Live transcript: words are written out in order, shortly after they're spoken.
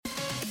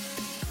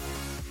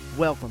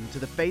Welcome to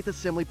the Faith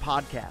Assembly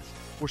Podcast.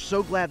 We're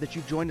so glad that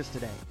you've joined us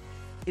today.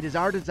 It is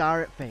our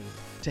desire at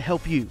Faith to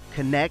help you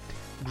connect,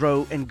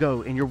 grow, and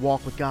go in your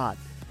walk with God.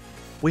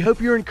 We hope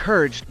you're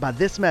encouraged by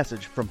this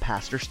message from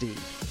Pastor Steve.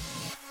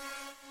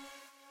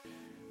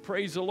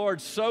 Praise the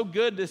Lord. So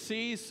good to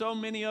see so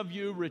many of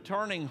you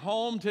returning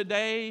home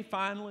today,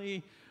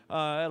 finally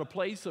at a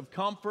place of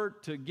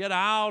comfort to get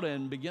out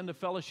and begin to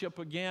fellowship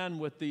again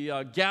with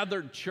the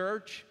gathered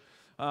church.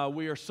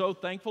 We are so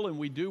thankful, and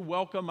we do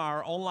welcome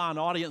our online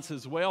audience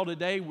as well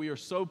today. We are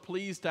so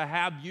pleased to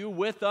have you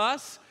with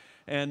us,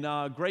 and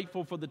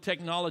grateful for the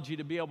technology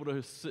to be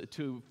able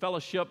to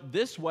fellowship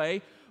this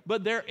way.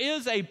 But there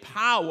is a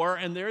power,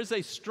 and there is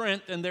a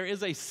strength, and there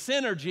is a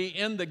synergy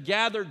in the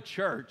gathered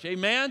church.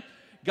 Amen?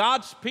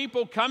 God's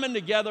people coming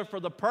together for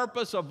the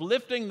purpose of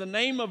lifting the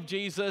name of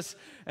Jesus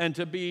and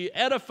to be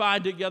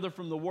edified together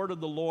from the word of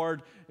the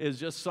Lord is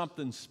just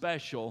something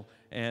special,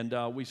 and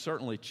we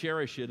certainly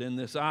cherish it in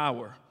this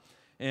hour.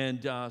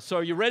 And so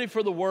are you ready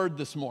for the word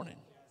this morning?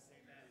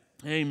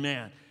 Yes,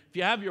 amen. If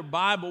you have your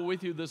Bible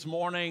with you this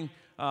morning,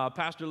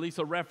 Pastor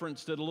Lisa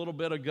referenced it a little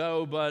bit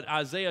ago, but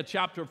Isaiah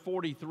chapter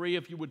 43,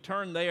 if you would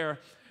turn there,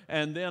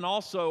 and then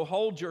also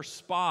hold your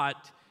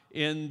spot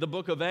in the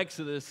book of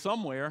Exodus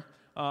somewhere.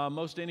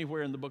 Most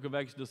anywhere in the book of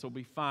Exodus will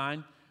be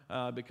fine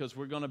because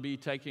we're going to be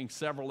taking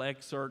several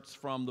excerpts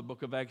from the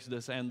book of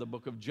Exodus and the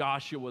book of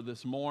Joshua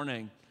this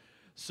morning.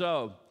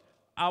 So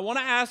I want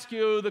to ask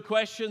you the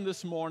question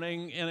this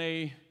morning in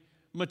a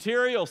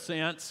material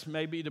sense,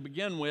 maybe to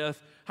begin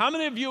with. How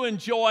many of you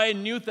enjoy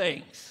new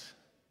things?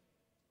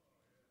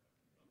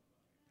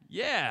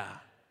 Yeah.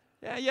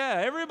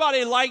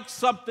 Everybody likes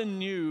something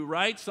new,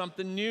 right?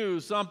 Something new,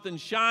 something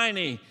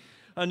shiny.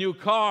 A new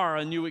car,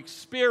 a new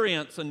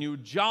experience, a new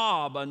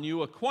job, a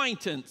new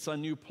acquaintance, a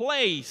new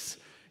place.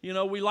 You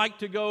know, we like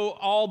to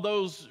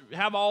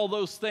have all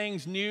those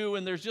things new,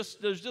 and there's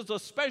just a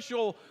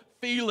special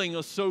feeling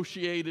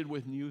associated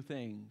with new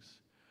things.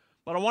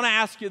 But I want to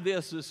ask you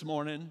this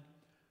morning.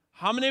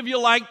 How many of you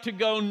like to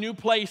go new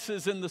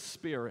places in the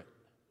Spirit?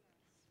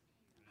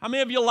 How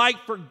many of you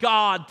like for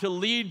God to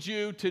lead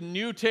you to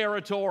new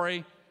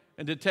territory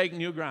and to take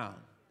new ground?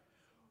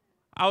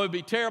 I would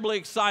be terribly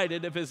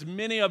excited if as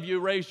many of you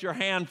raised your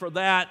hand for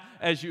that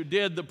as you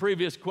did the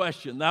previous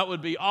question. That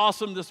would be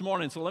awesome this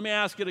morning. So let me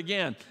ask it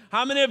again.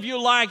 How many of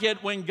you like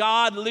it when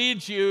God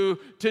leads you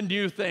to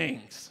new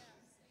things?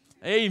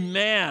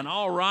 Amen.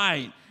 All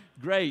right.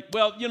 Great.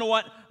 Well, you know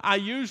what? I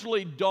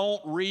usually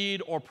don't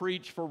read or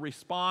preach for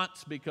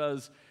response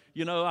because,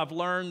 you know, I've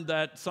learned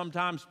that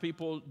sometimes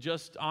people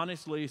just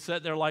honestly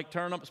sit there like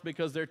turnips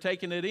because they're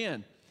taking it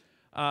in.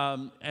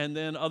 And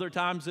then other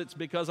times it's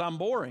because I'm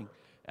boring.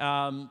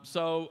 I've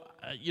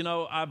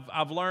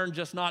learned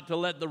just not to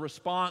let the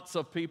response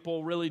of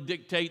people really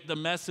dictate the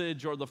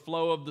message or the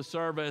flow of the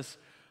service,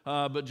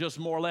 but just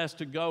more or less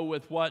to go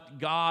with what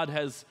God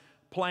has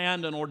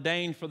planned and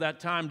ordained for that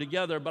time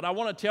together. But I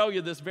want to tell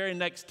you this very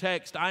next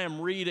text I am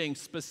reading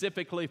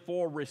specifically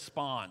for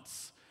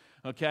response,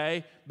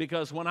 okay?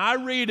 Because when I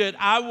read it,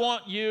 I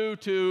want you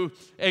to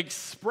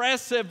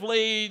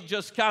expressively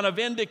just kind of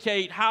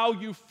indicate how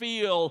you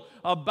feel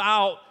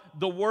about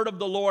the word of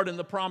the Lord and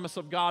the promise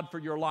of God for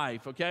your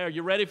life, okay? Are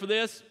you ready for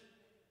this?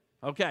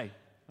 Okay,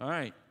 all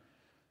right.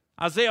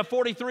 Isaiah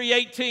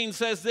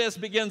 43:18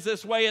 begins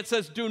this way. It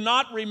says, "Do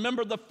not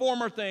remember the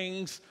former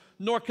things,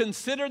 nor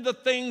consider the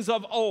things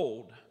of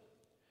old.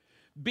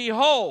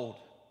 Behold,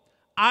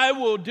 I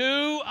will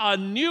do a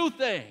new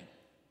thing."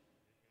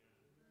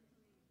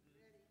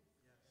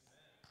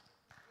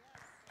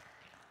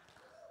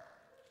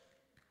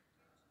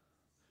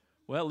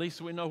 Well, at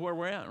least we know where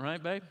we're at,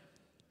 right, babe?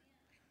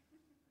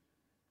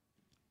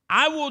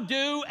 I will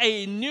do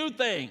a new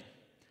thing.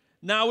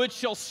 Now it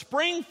shall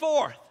spring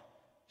forth.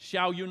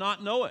 Shall you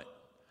not know it?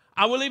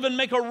 I will even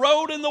make a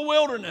road in the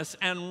wilderness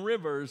and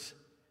rivers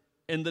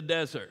in the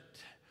desert.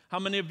 How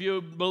many of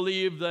you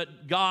believe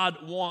that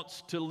God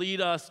wants to lead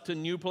us to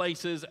new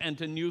places and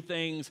to new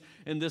things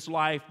in this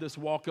life, this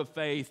walk of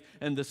faith,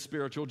 and this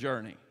spiritual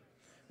journey?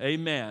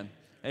 Amen.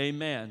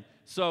 Amen.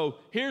 So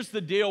here's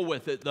the deal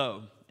with it,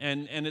 though.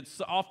 And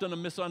it's often a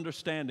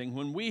misunderstanding.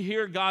 When we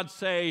hear God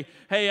say,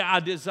 hey, I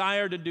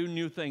desire to do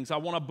new things. I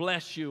want to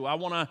bless you. I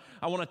want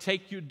to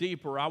take you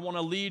deeper. I want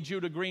to lead you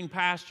to green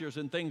pastures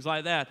and things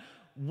like that.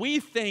 We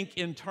think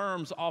in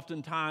terms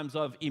oftentimes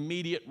of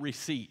immediate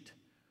receipt.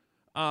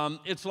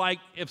 It's like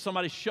if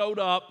somebody showed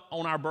up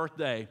on our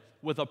birthday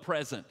with a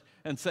present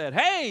and said,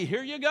 hey,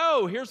 here you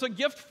go. Here's a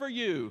gift for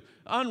you.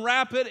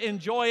 Unwrap it,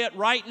 enjoy it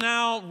right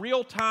now,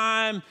 real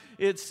time.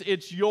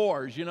 It's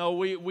yours. You know,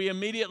 we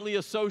immediately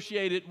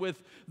associate it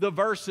with the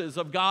verses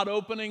of God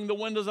opening the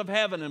windows of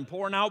heaven and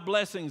pouring out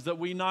blessings that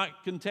we not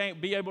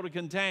be able to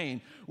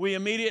contain. We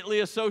immediately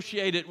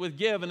associate it with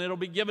give, and it'll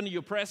be given to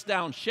you, pressed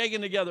down,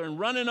 shaken together, and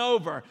running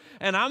over.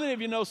 And how many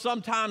of you know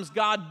sometimes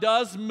God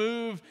does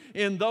move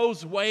in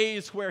those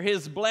ways where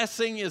His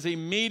blessing is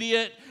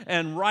immediate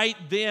and right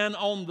then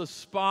on the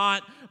spot?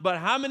 not. But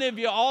how many of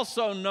you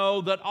also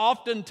know that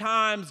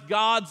oftentimes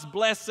God's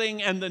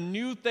blessing and the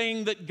new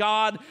thing that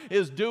God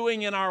is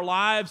doing in our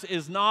lives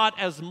is not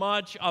as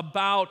much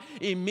about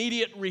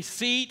immediate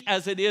receipt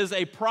as it is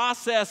a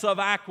process of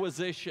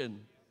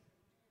acquisition?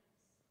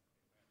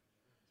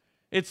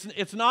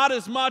 It's not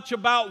as much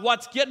about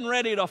what's getting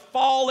ready to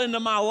fall into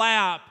my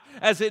lap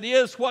as it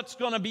is what's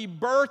going to be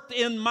birthed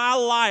in my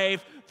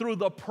life through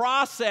the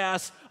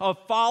process of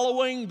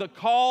following the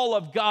call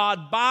of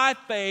God by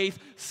faith,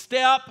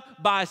 step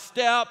by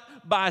step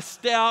by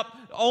step,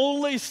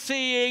 only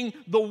seeing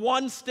the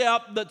one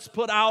step that's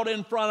put out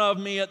in front of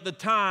me at the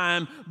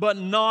time, but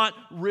not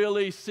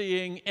really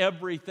seeing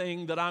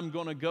everything that I'm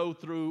going to go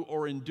through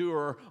or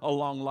endure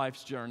along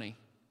life's journey.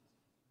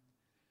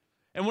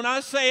 And when I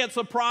say it's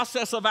a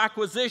process of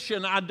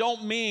acquisition, I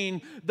don't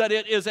mean that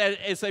it is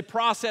a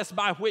process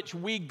by which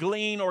we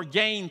glean or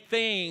gain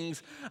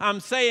things. I'm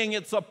saying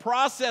it's a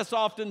process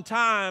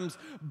oftentimes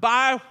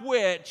by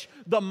which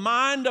the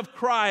mind of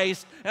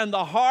Christ and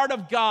the heart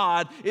of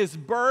God is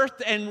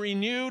birthed and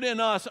renewed in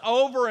us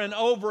over and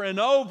over and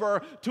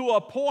over to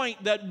a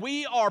point that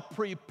we are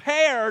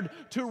prepared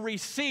to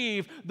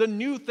receive the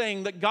new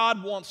thing that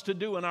God wants to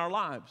do in our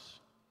lives.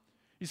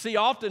 You see,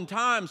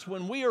 oftentimes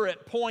when we are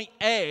at point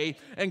A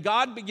and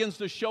God begins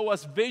to show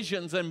us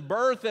visions and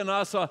birth in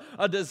us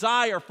a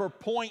desire for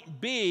point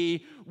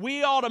B,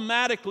 we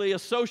automatically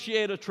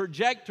associate a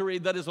trajectory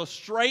that is a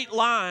straight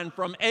line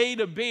from A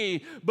to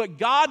B. But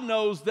God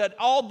knows that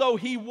although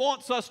He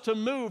wants us to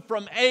move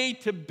from A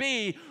to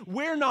B,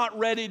 we're not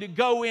ready to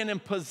go in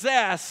and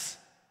possess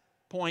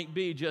point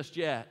B just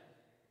yet.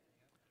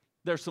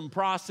 There's some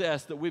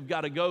process that we've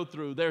got to go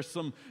through. There's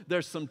some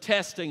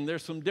testing.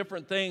 There's some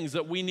different things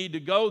that we need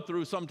to go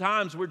through.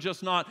 Sometimes we're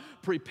just not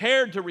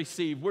prepared to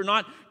receive. We're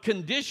not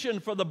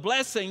conditioned for the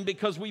blessing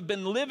because we've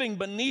been living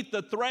beneath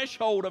the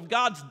threshold of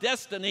God's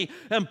destiny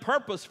and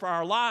purpose for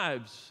our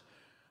lives.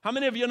 How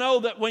many of you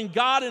know that when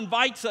God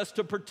invites us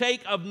to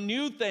partake of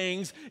new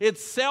things,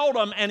 it's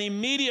seldom an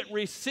immediate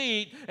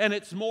receipt and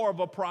it's more of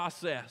a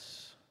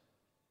process?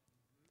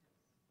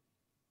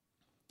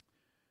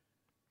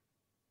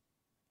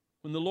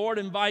 When the Lord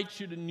invites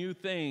you to new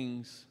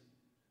things,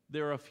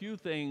 there are a few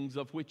things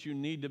of which you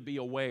need to be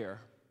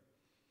aware.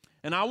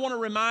 And I want to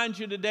remind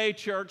you today,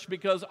 church,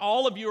 because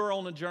all of you are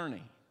on a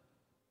journey.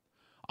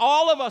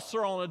 All of us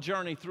are on a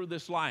journey through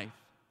this life.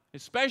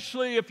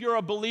 Especially if you're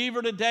a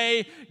believer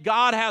today,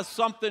 God has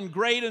something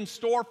great in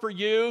store for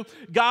you.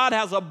 God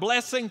has a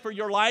blessing for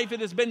your life.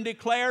 It has been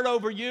declared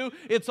over you.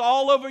 It's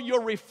all over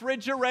your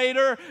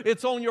refrigerator.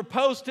 It's on your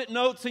Post-it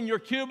notes in your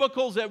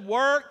cubicles at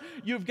work.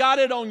 You've got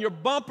it on your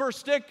bumper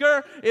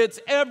sticker. It's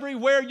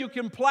everywhere you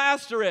can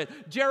plaster it.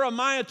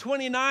 Jeremiah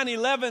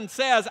 29:11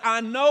 says,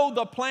 I know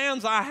the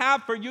plans I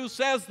have for you,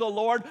 says the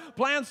Lord,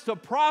 plans to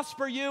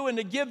prosper you and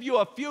to give you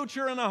a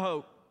future and a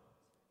hope.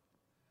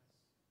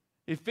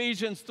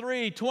 Ephesians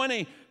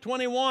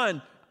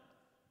 3:20-21,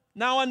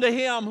 now unto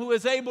Him who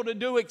is able to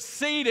do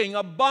exceeding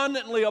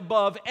abundantly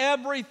above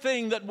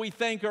everything that we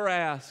think or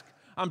ask.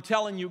 I'm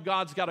telling you,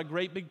 God's got a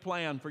great big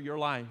plan for your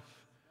life.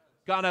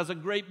 God has a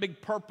great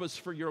big purpose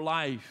for your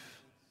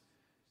life.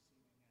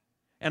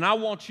 And I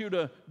want you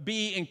to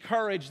be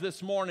encouraged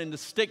this morning to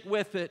stick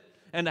with it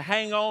and to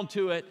hang on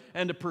to it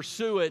and to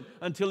pursue it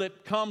until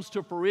it comes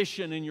to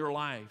fruition in your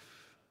life.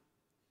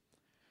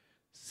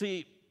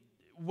 See,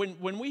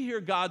 when we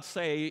hear God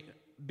say,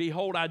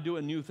 behold, I do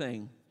a new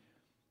thing,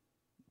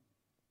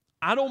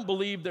 I don't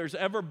believe there's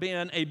ever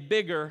been a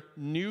bigger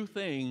new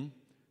thing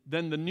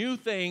than the new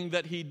thing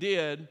that He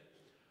did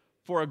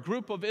for a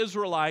group of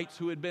Israelites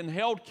who had been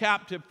held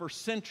captive for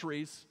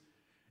centuries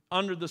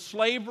under the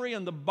slavery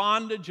and the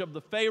bondage of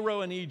the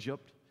Pharaoh in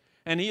Egypt.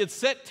 And He had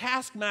set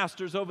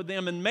taskmasters over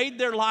them and made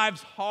their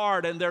lives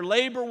hard, and their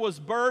labor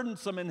was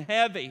burdensome and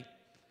heavy.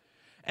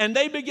 And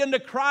they began to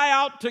cry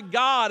out to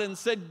God and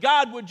said,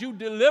 God, would you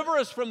deliver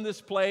us from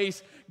this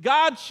place?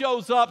 God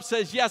shows up,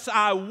 says, yes,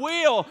 I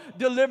will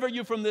deliver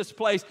you from this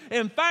place.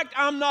 In fact,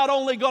 I'm not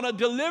only going to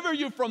deliver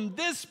you from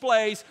this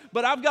place,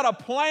 but I've got a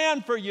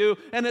plan for you,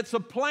 and it's a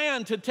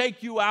plan to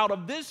take you out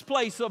of this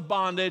place of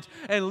bondage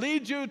and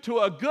lead you to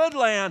a good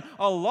land,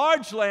 a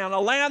large land, a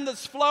land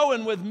that's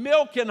flowing with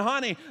milk and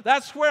honey.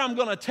 That's where I'm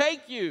going to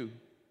take you.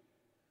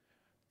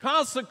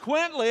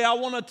 Consequently, I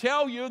want to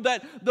tell you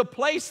that the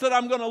place that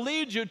I'm going to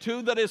lead you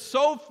to that is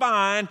so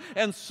fine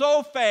and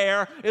so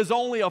fair is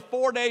only a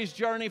 4 days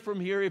journey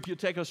from here if you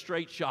take a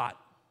straight shot.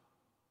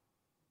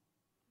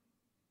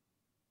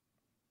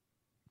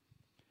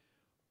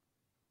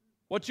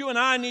 What you and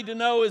I need to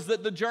know is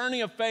that the journey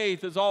of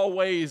faith is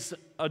always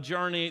a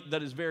journey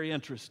that is very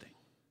interesting.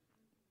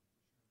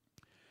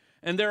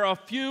 And there are a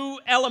few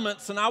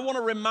elements, and I want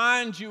to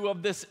remind you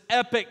of this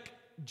epic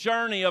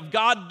journey of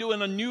God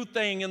doing a new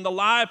thing in the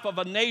life of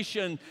a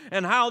nation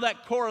and how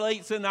that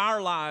correlates in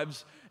our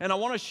lives. And I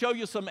want to show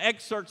you some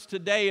excerpts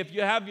today. If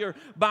you have your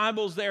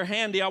Bibles there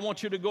handy, I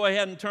want you to go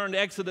ahead and turn to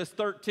Exodus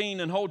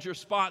 13 and hold your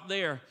spot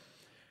there.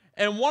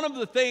 And one of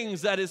the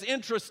things that is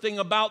interesting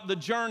about the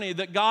journey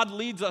that God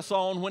leads us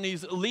on when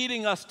He's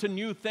leading us to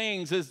new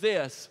things is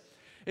this.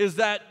 is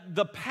that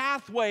the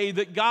pathway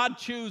that God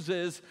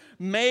chooses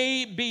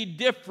may be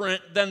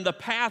different than the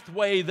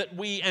pathway that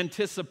we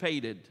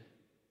anticipated.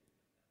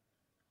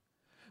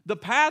 The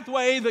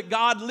pathway that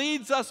God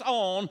leads us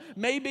on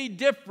may be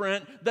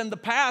different than the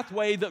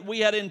pathway that we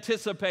had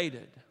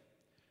anticipated.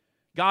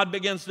 God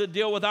begins to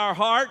deal with our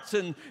hearts,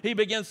 and He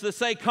begins to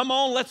say, come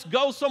on, let's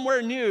go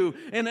somewhere new.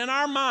 And in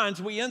our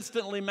minds, we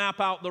instantly map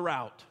out the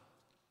route.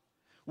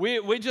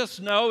 We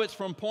just know it's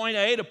from point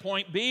A to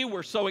point B.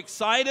 We're so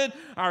excited.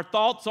 Our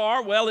thoughts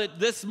are, well,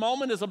 this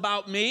moment is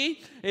about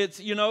me.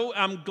 It's,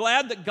 I'm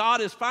glad that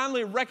God has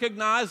finally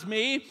recognized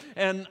me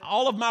and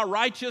all of my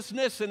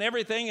righteousness and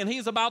everything, and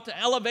He's about to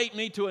elevate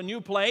me to a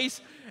new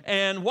place.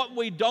 And what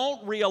we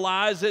don't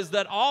realize is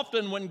that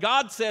often when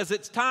God says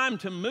it's time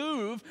to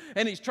move,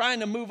 and He's trying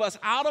to move us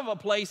out of a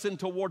place and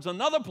towards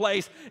another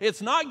place,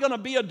 it's not going to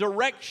be a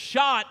direct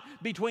shot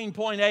between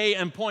point A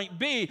and point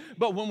B.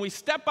 But when we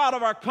step out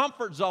of our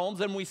comfort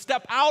zones and we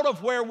step out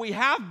of where we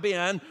have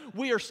been,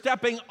 we are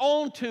stepping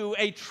onto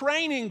a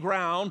training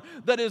ground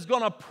that is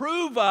going to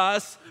prove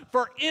us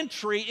for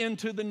entry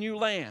into the new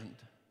land.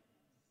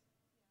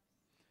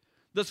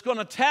 That's going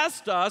to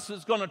test us,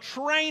 it's going to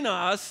train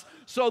us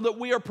so that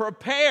we are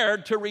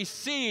prepared to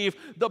receive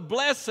the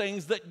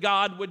blessings that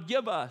God would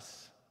give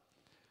us.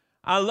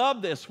 I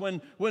love this.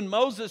 When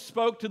Moses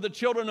spoke to the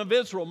children of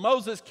Israel,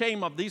 Moses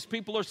came up. These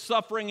people are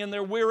suffering and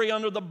they're weary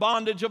under the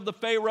bondage of the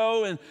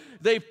Pharaoh, and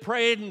they've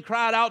prayed and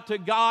cried out to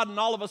God, and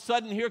all of a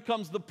sudden here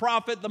comes the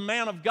prophet, the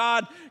man of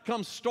God,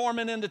 comes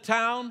storming into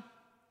town.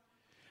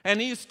 And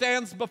he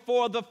stands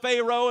before the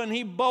Pharaoh and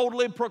he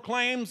boldly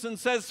proclaims and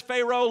says,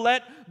 Pharaoh,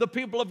 let the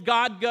people of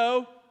God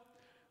go.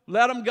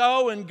 Let them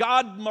go. And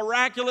God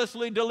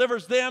miraculously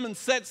delivers them and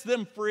sets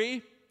them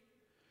free.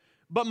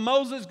 But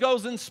Moses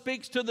goes and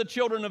speaks to the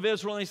children of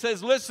Israel, and he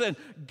says, listen,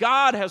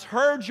 God has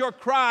heard your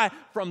cry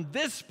from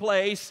this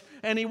place,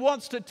 and He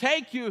wants to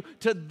take you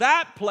to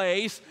that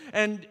place.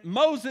 And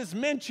Moses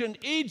mentioned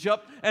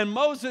Egypt, and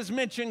Moses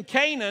mentioned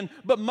Canaan,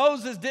 but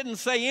Moses didn't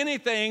say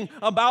anything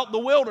about the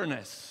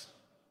wilderness.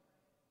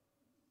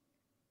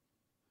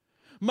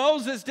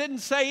 Moses didn't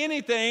say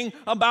anything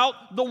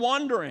about the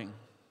wandering.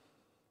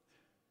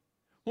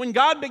 When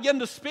God began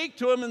to speak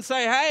to him and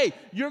say, hey,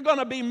 you're going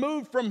to be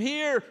moved from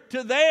here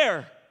to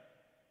there,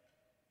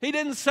 He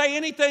didn't say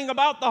anything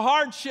about the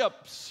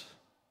hardships.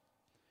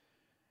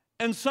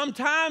 And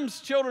sometimes,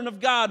 children of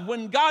God,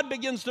 when God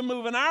begins to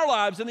move in our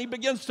lives and He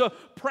begins to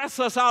press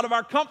us out of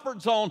our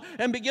comfort zone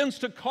and begins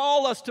to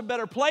call us to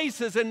better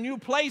places and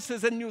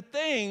new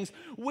things,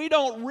 we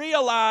don't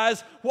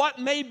realize what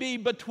may be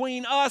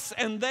between us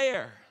and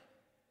there.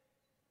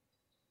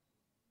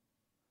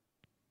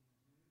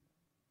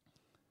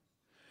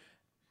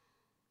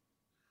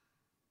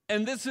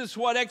 And this is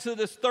what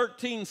Exodus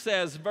 13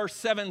 says, verse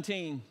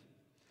 17.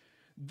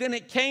 Then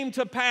it came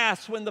to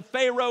pass when the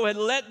Pharaoh had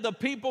let the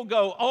people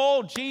go,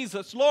 oh,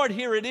 Jesus, Lord,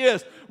 here it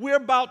is. We're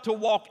about to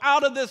walk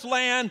out of this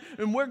land,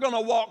 and we're going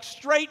to walk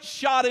straight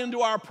shot into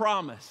our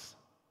promise.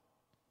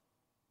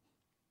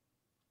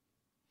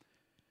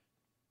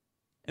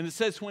 And it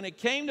says, when it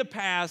came to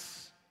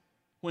pass,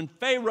 when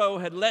Pharaoh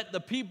had let the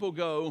people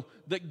go,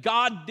 that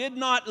God did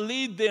not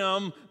lead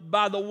them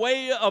by the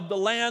way of the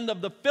land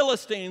of the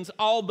Philistines,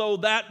 although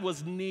that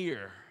was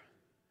near.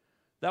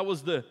 That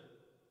was the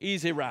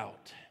easy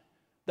route.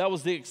 That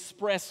was the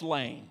express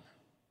lane.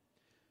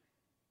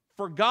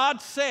 For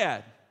God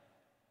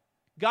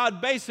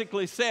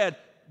basically said,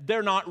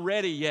 they're not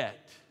ready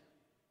yet.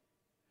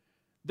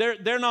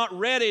 They're not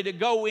ready to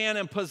go in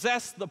and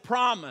possess the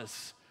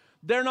promise.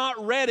 They're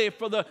not ready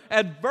for the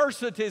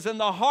adversities and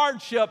the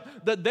hardship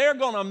that they're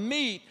going to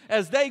meet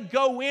as they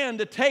go in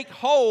to take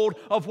hold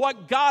of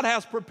what God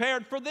has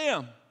prepared for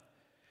them.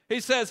 He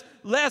says,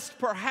 lest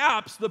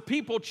perhaps the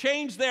people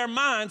change their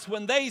minds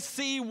when they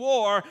see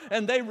war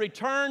and they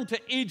return to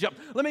Egypt.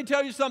 Let me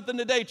tell you something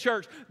today,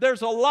 church.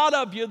 There's a lot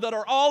of you that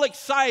are all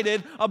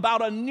excited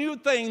about a new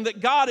thing that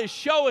God is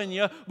showing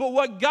you, but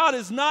what God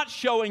is not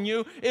showing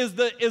you is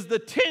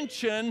the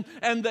tension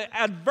and the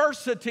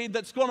adversity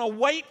that's going to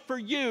wait for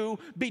you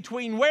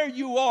between where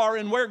you are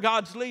and where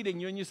God's leading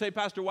you. And you say,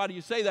 Pastor, why do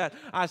you say that?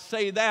 I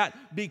say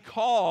that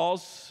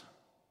because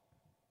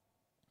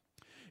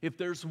if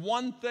there's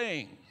one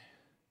thing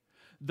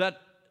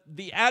that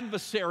the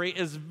adversary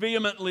is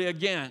vehemently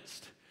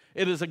against,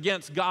 it is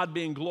against God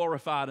being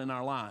glorified in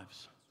our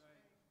lives.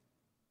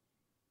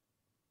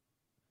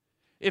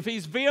 If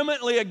he's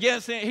vehemently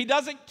against it, he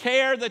doesn't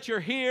care that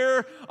you're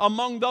here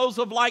among those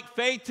of like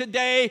faith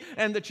today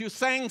and that you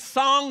sang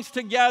songs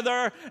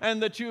together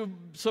and that you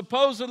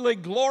supposedly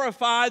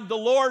glorified the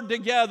Lord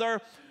together.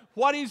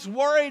 What he's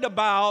worried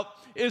about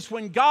is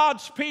when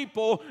God's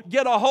people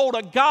get a hold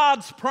of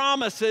God's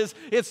promises,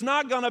 it's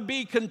not going to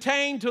be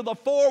contained to the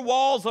four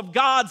walls of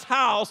God's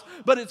house,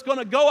 but it's going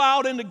to go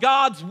out into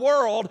God's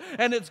world,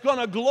 and it's going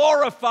to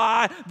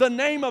glorify the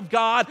name of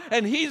God,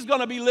 and he's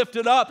going to be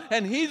lifted up,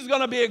 and he's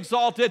going to be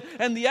exalted,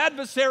 and the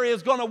adversary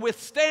is going to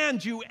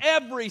withstand you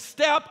every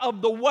step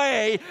of the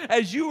way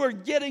as you are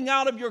getting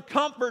out of your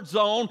comfort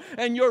zone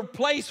and your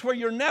place where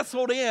you're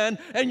nestled in,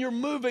 and you're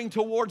moving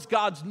towards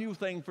God's new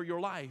thing for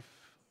your life.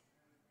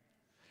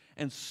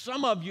 And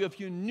some of you, if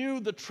you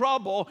knew the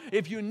trouble,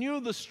 if you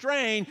knew the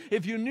strain,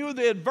 if you knew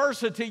the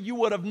adversity, you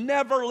would have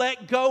never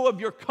let go of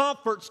your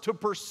comforts to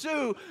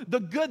pursue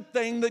the good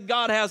thing that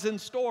God has in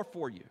store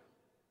for you.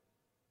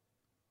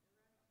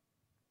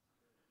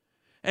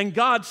 And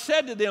God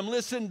said to them,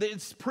 listen,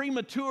 it's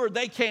premature.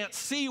 They can't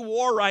see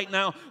war right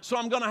now, so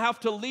I'm going to have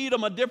to lead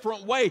them a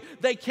different way.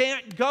 They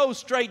can't go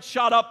straight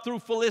shot up through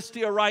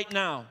Philistia right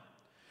now.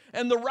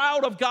 And the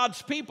route of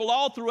God's people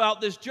all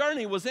throughout this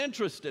journey was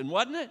interesting,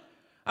 wasn't it?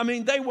 I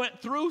mean, they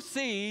went through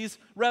seas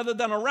rather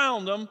than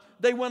around them.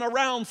 They went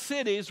around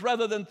cities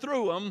rather than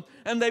through them.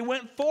 And they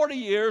went 40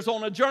 years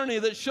on a journey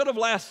that should have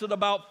lasted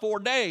about 4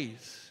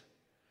 days.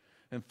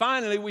 And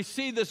finally, we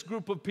see this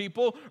group of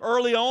people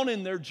early on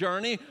in their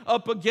journey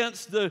up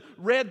against the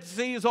Red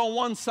Seas on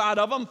one side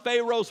of them.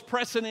 Pharaoh's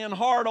pressing in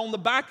hard on the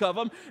back of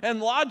them.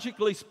 And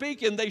logically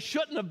speaking, they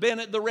shouldn't have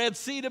been at the Red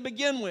Sea to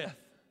begin with.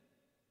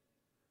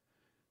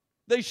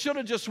 They should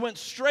have just went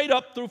straight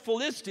up through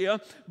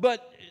Philistia,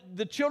 but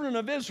the children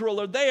of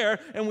Israel are there,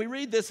 and we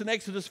read this in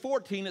Exodus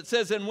 14. It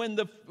says, and when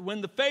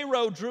the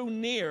Pharaoh drew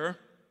near,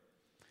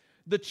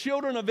 the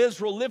children of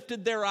Israel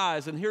lifted their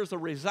eyes, and here's a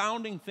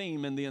resounding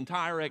theme in the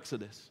entire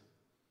Exodus.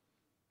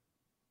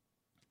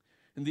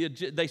 And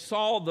they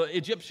saw the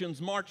Egyptians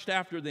marched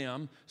after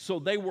them, so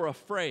they were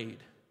afraid.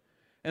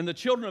 And the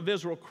children of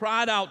Israel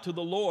cried out to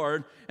the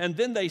Lord, and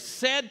then they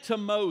said to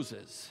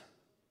Moses,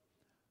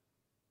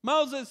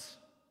 Moses,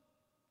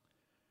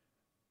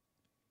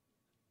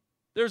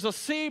 there's a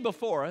sea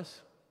before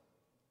us.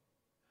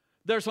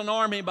 There's an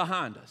army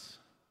behind us.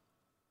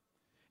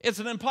 It's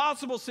an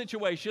impossible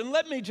situation.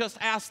 Let me just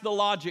ask the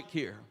logic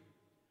here.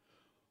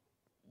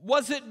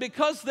 Was it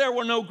because there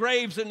were no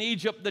graves in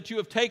Egypt that you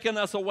have taken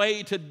us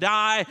away to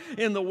die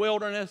in the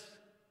wilderness?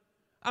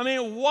 I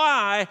mean,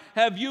 why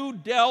have you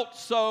dealt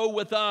so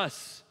with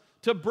us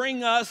to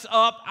bring us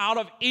up out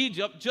of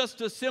Egypt just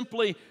to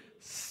simply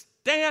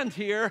stand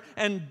here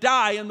and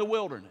die in the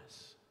wilderness?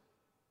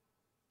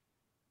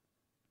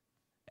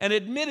 And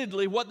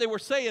admittedly, what they were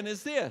saying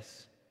is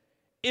this: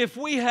 if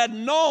we had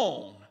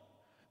known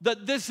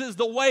that this is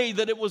the way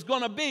that it was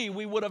going to be,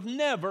 we would have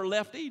never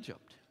left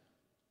Egypt.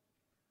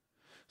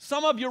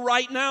 Some of you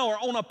right now are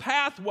on a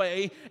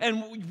pathway,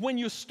 and when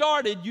you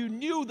started, you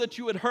knew that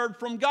you had heard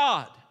from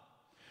God.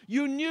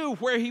 You knew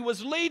where He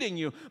was leading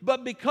you,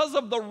 but because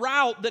of the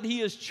route that He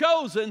has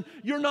chosen,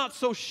 you're not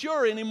so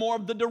sure anymore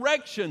of the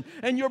direction,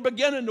 and you're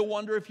beginning to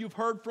wonder if you've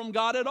heard from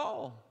God at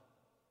all.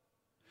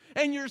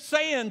 And you're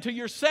saying to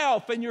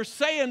yourself and you're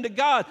saying to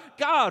God,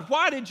 God,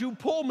 why did you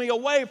pull me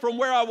away from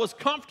where I was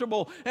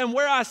comfortable and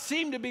where I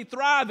seemed to be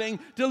thriving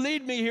to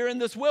lead me here in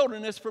this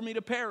wilderness for me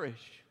to perish?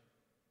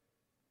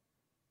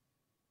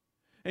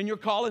 And you're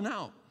calling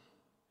out.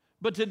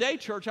 But today,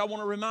 church, I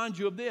want to remind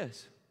you of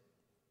this.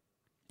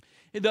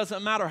 It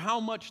doesn't matter how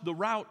much the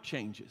route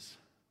changes.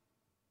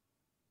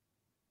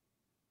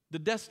 The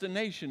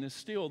destination is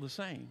still the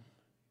same.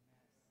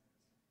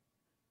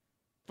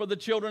 For the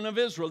children of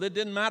Israel, it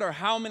didn't matter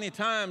how many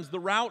times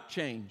the route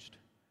changed.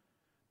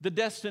 The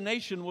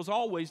destination was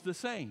always the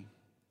same.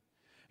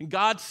 And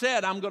God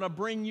said, I'm going to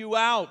bring you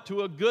out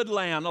to a good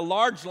land, a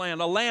large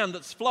land, a land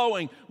that's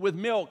flowing with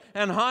milk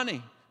and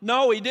honey.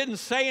 No, He didn't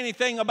say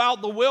anything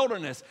about the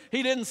wilderness.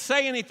 He didn't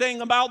say anything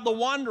about the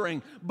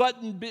wandering. But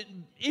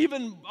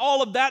even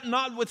all of that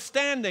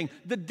notwithstanding,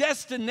 the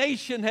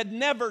destination had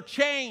never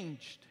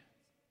changed.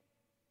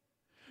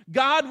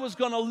 God was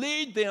going to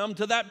lead them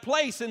to that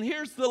place. And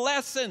here's the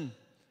lesson.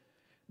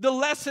 The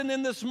lesson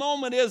in this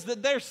moment is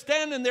that they're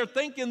standing there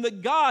thinking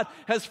that God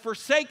has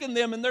forsaken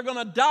them and they're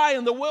going to die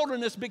in the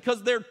wilderness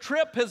because their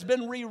trip has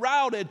been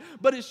rerouted.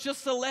 But it's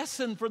just a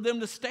lesson for them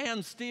to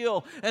stand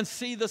still and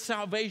see the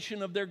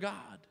salvation of their God.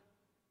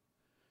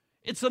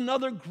 It's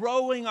another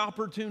growing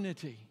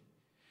opportunity.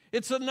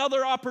 It's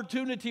another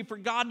opportunity for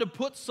God to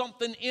put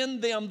something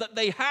in them that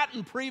they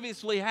hadn't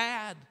previously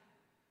had.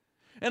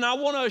 And I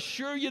want to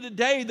assure you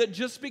today that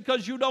just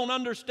because you don't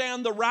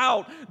understand the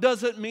route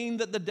doesn't mean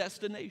that the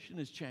destination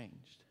has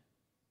changed.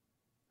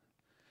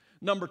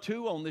 Number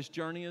 2 on this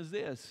journey is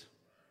this.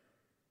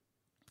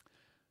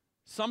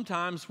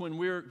 Sometimes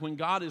when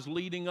God is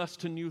leading us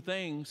to new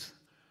things,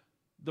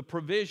 the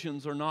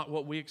provisions are not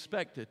what we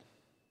expected.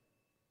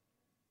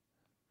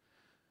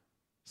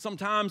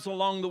 Sometimes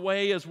along the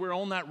way as we're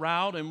on that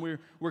route and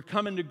we're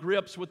coming to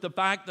grips with the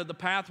fact that the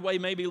pathway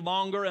may be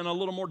longer and a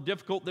little more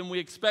difficult than we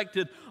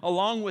expected,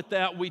 along with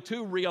that we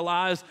too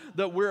realize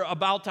that we're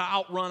about to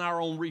outrun our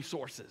own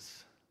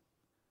resources.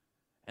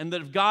 And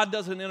that if God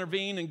doesn't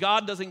intervene and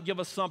God doesn't give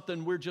us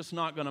something, we're just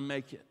not going to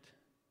make it.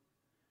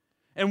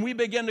 And we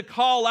begin to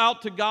call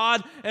out to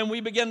God and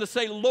we begin to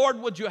say, Lord,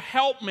 would you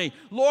help me?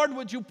 Lord,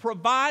 would you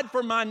provide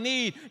for my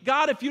need?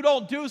 God, if you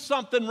don't do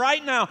something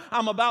right now,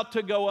 I'm about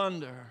to go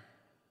under.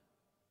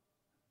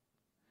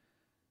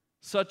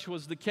 Such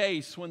was the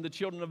case when the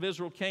children of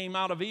Israel came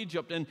out of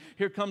Egypt. And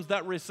here comes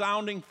that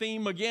resounding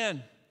theme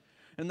again.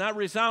 And that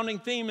resounding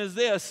theme is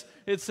this.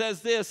 It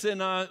says this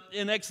in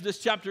Exodus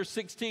chapter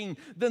 16.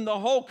 Then the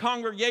whole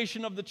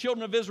congregation of the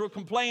children of Israel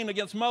complained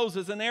against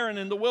Moses and Aaron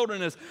in the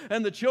wilderness.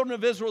 And the children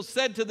of Israel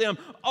said to them,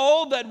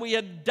 oh, that we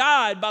had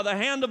died by the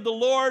hand of the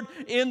Lord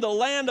in the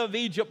land of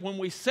Egypt, when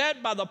we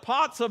sat by the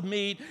pots of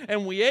meat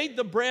and we ate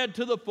the bread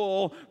to the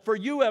full. For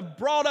you have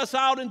brought us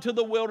out into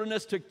the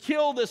wilderness to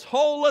kill this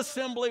whole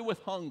assembly with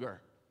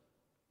hunger.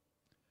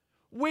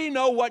 We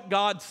know what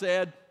God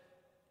said.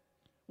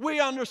 We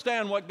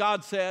understand what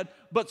God said,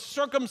 but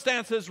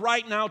circumstances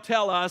right now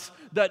tell us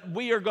that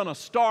we are going to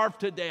starve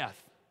to death.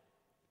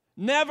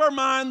 Never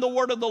mind the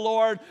word of the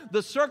Lord.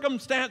 The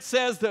circumstance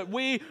says that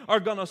we are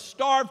going to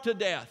starve to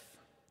death.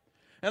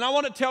 And I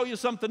want to tell you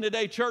something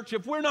today, church.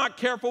 If we're not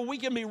careful, we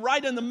can be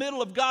right in the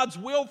middle of God's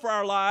will for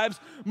our lives,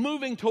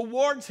 moving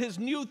towards His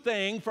new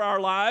thing for our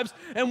lives,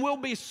 and we'll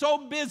be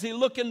so busy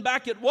looking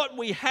back at what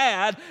we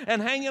had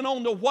and hanging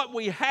on to what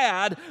we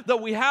had that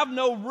we have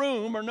no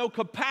room or no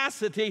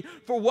capacity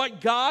for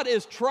what God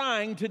is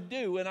trying to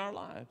do in our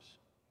lives.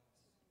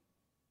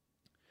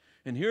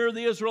 And here are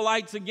the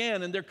Israelites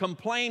again, and they're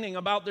complaining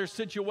about their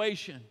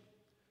situation.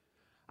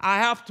 I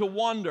have to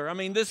wonder,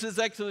 this is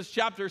Exodus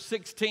chapter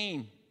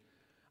 16.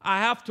 I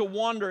have to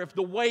wonder if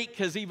the wake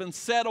has even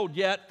settled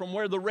yet from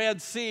where the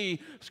Red Sea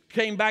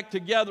came back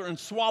together and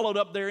swallowed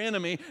up their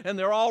enemy, and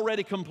they're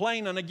already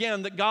complaining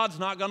again that God's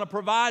not going to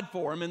provide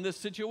for them in this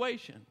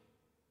situation.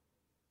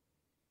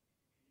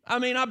 I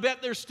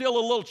bet there's still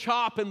a little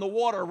chop in the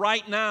water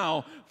right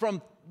now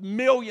from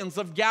millions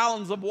of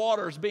gallons of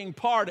waters being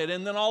parted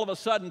and then all of a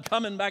sudden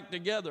coming back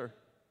together.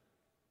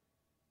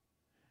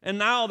 And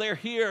now they're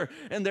here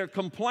and they're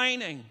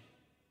complaining.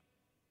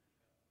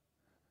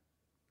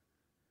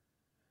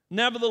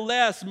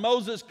 Nevertheless,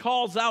 Moses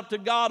calls out to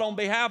God on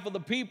behalf of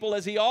the people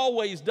as he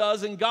always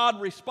does, and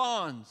God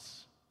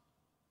responds.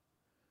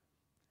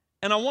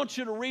 And I want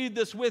you to read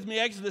this with me,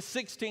 Exodus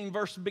 16,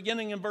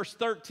 beginning in verse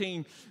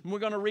 13. And we're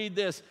going to read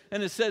this.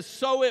 And it says,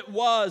 so it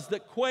was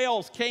that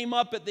quails came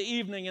up at the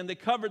evening, and they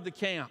covered the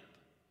camp.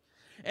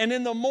 And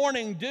in the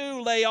morning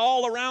dew lay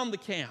all around the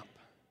camp.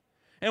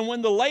 And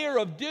when the layer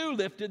of dew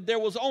lifted, there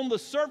was on the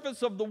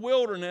surface of the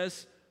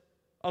wilderness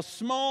a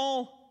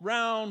small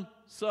round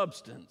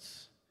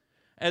substance,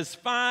 as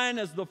fine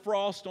as the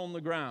frost on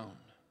the ground.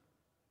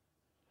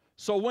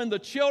 So when the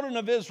children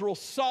of Israel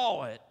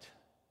saw it,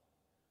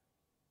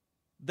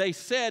 they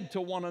said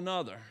to one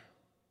another,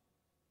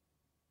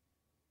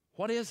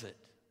 what is it?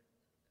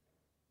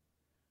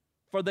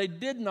 For they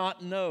did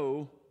not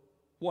know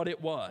what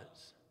it was.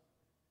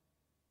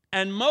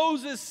 And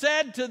Moses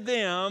said to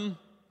them,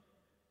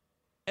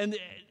 and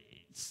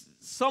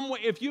somewhere,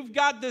 if you've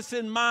got this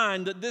in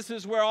mind, that this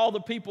is where all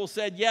the people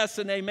said yes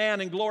and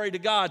amen and glory to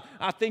God,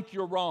 I think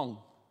you're wrong.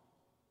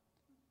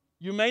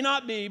 You may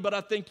not be, but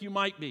I think you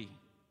might be.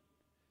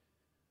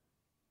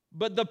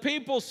 But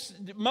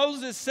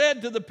Moses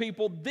said to the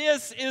people,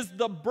 this is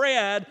the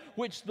bread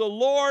which the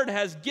Lord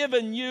has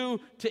given you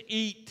to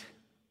eat.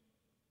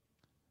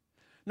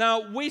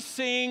 Now, we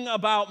sing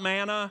about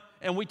manna,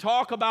 and we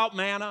talk about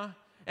manna,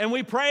 and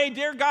we pray,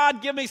 dear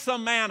God, give me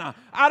some manna.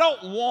 I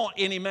don't want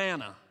any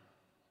manna.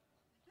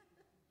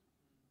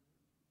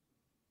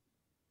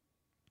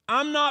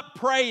 I'm not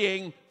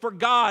praying for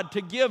God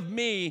to give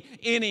me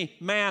any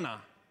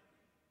manna.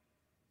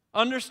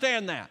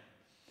 Understand that.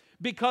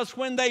 Because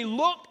when they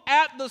looked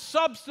at the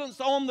substance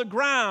on the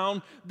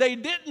ground, they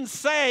didn't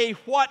say,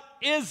 what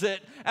is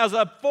it, as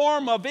a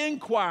form of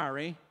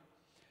inquiry.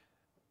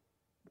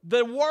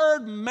 The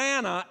word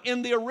manna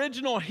in the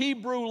original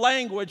Hebrew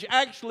language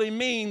actually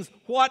means,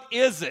 what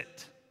is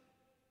it?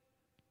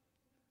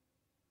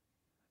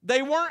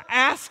 They weren't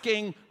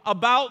asking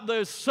about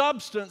the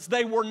substance,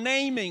 they were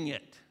naming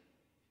it.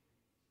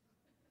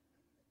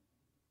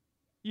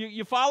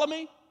 You follow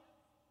me?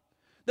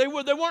 They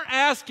weren't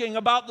asking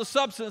about the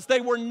substance,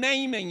 they were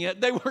naming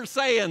it. They were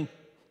saying,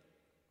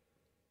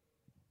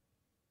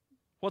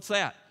 what's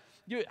that?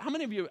 How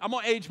many of you, I'm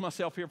going to age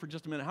myself here for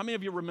just a minute. How many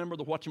of you remember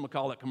the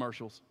whatchamacallit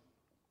commercials?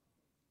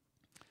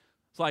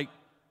 It's like,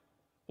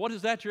 what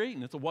is that you're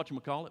eating? It's a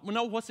whatchamacallit. Well,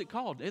 no, what's it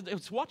called?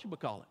 It's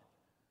whatchamacallit.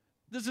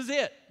 This is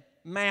it.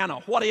 Manna.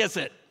 What is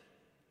it?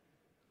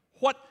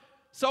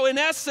 So in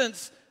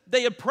essence,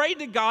 they had prayed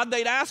to God,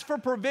 they'd asked for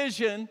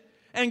provision,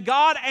 and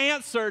God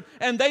answered,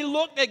 and they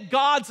looked at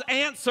God's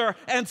answer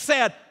and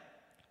said,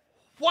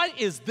 what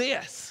is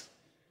this?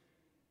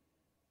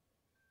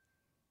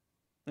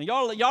 And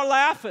y'all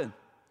laughing,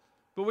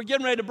 but we're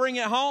getting ready to bring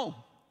it home.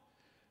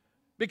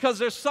 Because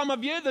there's some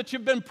of you that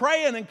you've been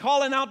praying and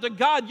calling out to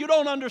God. You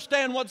don't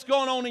understand what's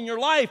going on in your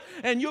life,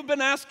 and you've been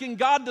asking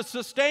God to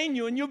sustain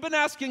you, and you've been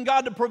asking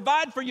God to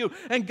provide for you,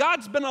 and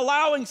God's been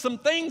allowing some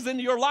things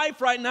into your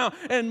life right now.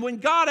 And when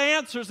God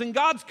answers and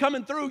God's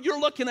coming through, you're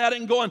looking at it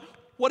and going,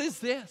 what is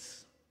this?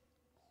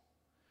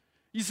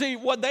 You see,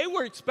 what they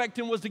were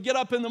expecting was to get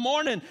up in the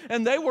morning,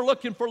 and they were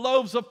looking for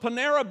loaves of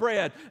Panera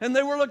bread, and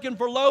they were looking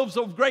for loaves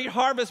of Great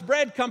Harvest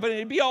Bread Company.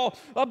 They'd be all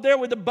up there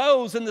with the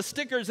bows and the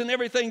stickers and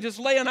everything, just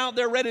laying out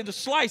there ready to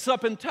slice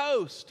up and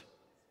toast.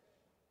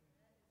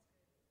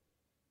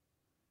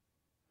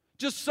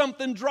 Just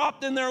something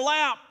dropped in their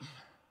lap.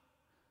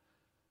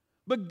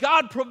 But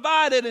God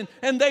provided,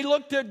 and they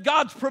looked at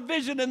God's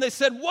provision, and they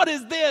said, what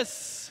is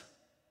this?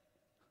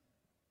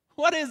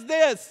 What is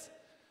this?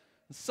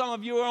 Some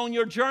of you are on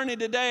your journey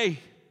today.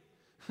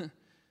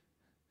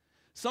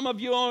 Some of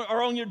you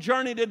are on your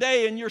journey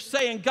today and you're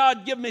saying,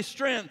 God, give me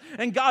strength.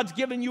 And God's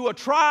giving you a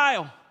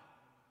trial.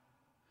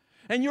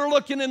 And you're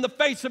looking in the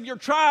face of your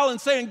trial and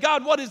saying,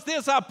 God, what is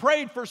this? I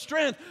prayed for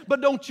strength. But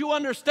don't you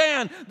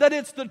understand that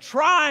it's the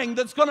trying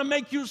that's going to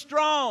make you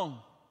strong?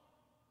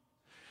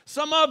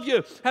 Some of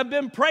you have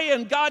been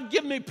praying, God,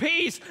 give me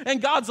peace.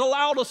 And God's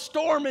allowed a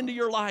storm into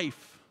your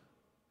life.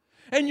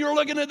 And you're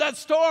looking at that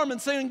storm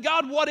and saying,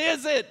 God, what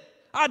is it?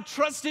 I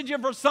trusted you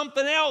for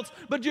something else,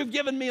 but you've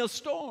given me a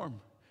storm.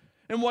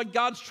 And what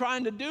God's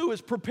trying to do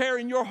is prepare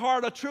in your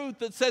heart a truth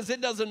that says it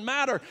doesn't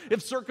matter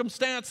if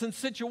circumstance and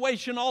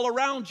situation all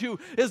around you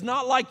is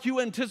not like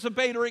you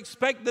anticipate or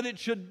expect that it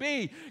should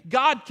be.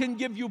 God can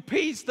give you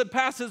peace that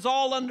passes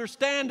all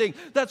understanding.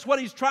 That's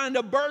what He's trying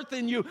to birth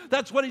in you.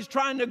 That's what He's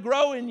trying to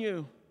grow in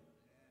you.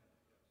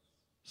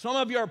 Some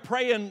of you are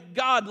praying,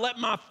 God, let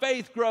my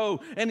faith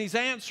grow, and He's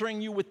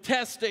answering you with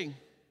testing.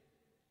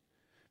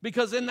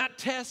 Because in that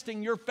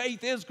testing, your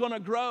faith is going to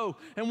grow.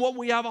 And what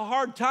we have a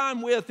hard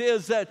time with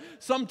is that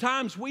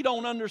sometimes we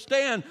don't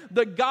understand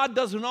that God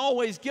doesn't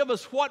always give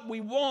us what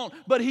we want,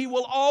 but He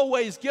will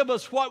always give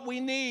us what we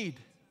need.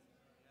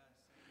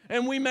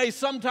 And we may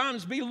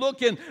sometimes be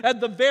looking at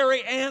the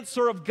very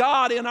answer of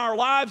God in our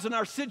lives and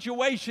our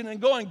situation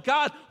and going,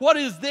 God, what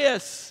is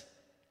this?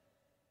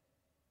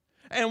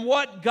 And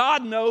what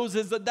God knows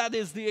is that that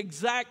is the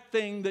exact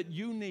thing that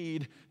you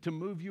need to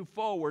move you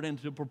forward and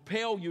to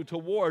propel you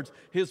towards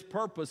His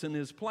purpose and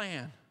His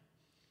plan.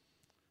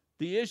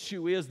 The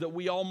issue is that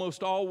we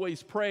almost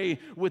always pray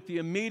with the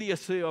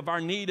immediacy of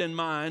our need in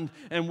mind,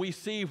 and we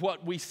see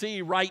what we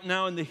see right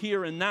now in the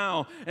here and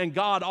now, and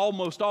God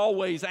almost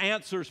always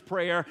answers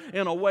prayer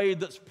in a way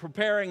that's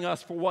preparing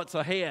us for what's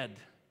ahead.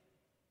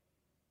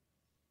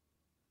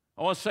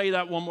 I want to say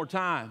that one more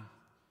time.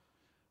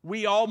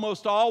 We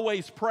almost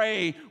always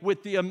pray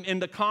in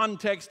the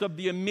context of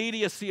the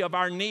immediacy of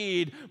our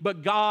need,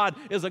 but God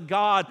is a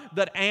God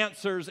that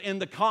answers in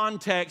the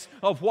context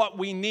of what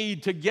we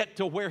need to get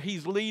to where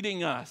He's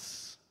leading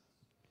us.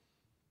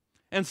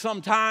 And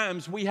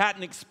sometimes we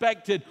hadn't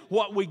expected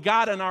what we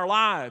got in our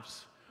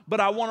lives. But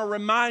I want to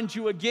remind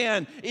you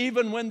again,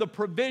 even when the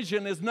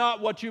provision is not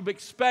what you've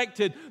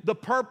expected, the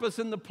purpose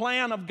and the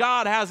plan of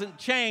God hasn't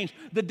changed.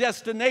 The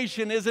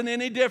destination isn't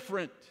any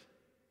different.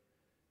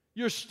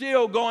 You're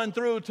still going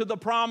through to the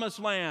promised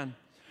land.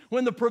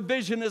 When the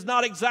provision is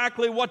not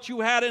exactly what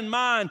you had in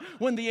mind,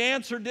 when the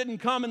answer didn't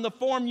come in the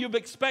form you've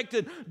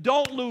expected,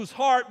 don't lose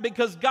heart,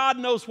 because God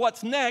knows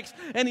what's next,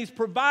 and He's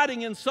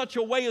providing in such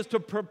a way as to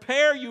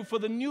prepare you for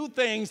the new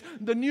things,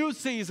 the new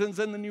seasons,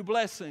 and the new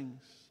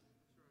blessings.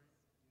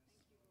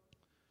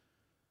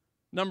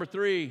 Number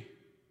 3,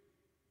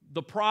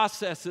 the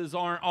processes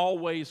aren't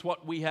always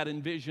what we had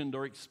envisioned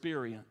or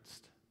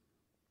experienced.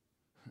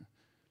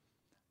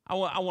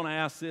 I want to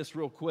ask this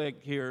real quick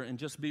here and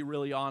just be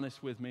really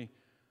honest with me.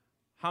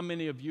 How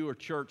many of you are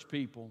church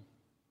people?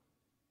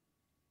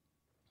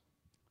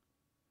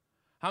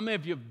 How many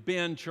of you have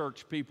been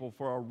church people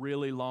for a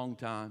really long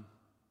time?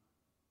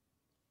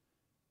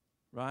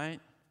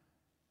 Right?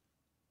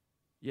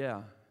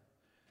 Yeah.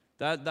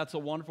 That's a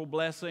wonderful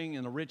blessing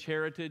and a rich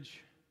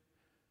heritage.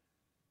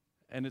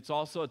 And it's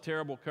also a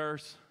terrible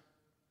curse.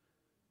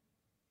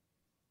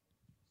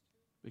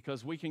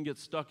 Because we can get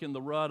stuck in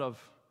the rut of,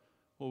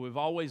 well, we've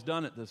always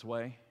done it this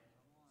way.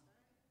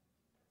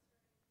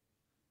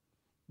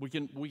 We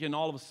can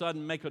all of a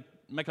sudden make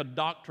a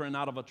doctrine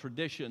out of a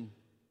tradition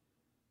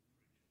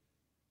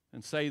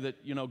and say that,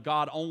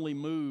 God only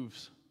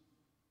moves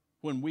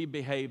when we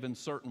behave in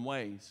certain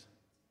ways.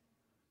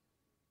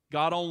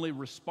 God only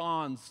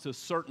responds to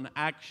certain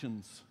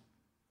actions.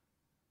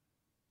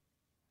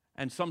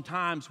 And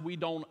sometimes we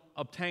don't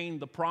obtain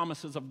the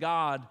promises of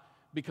God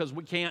because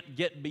we can't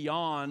get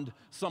beyond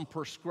some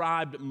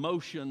prescribed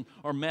motion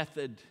or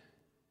method.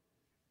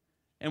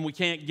 And we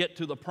can't get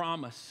to the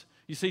promise.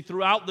 You see,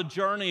 throughout the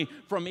journey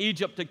from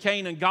Egypt to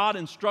Canaan, God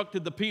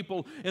instructed the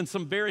people in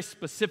some very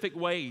specific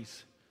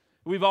ways.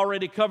 We've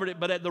already covered it,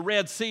 but at the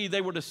Red Sea,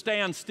 they were to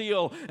stand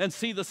still and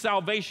see the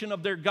salvation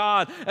of their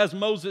God as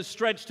Moses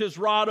stretched his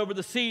rod over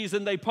the seas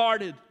and they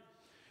parted.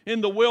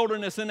 In the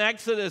wilderness, in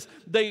Exodus,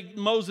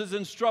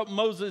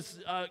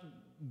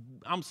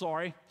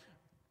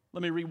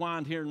 Let me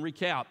rewind here and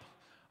recap.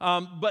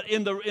 But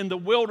in the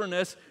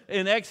wilderness,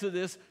 in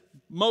Exodus,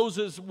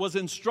 Moses was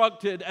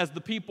instructed as the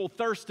people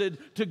thirsted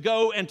to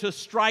go and to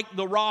strike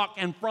the rock,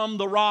 and from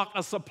the rock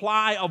a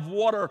supply of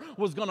water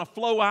was going to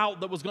flow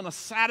out that was going to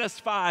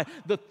satisfy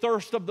the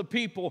thirst of the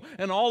people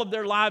and all of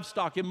their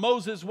livestock. And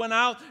Moses went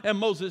out and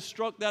Moses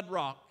struck that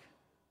rock.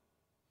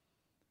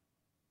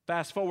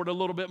 Fast forward a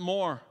little bit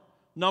more.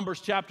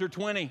 Numbers chapter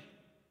 20.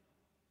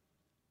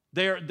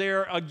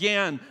 They're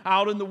again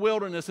out in the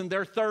wilderness and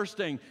they're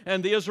thirsting,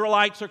 and the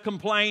Israelites are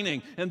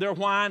complaining and they're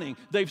whining.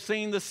 They've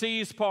seen the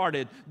seas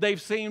parted. They've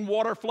seen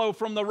water flow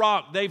from the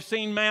rock. They've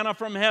seen manna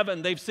from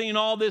heaven. They've seen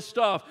all this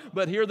stuff.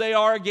 But here they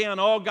are again.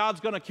 Oh, God's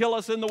going to kill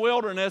us in the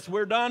wilderness.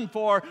 We're done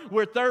for.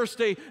 We're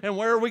thirsty. And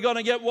where are we going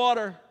to get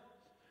water?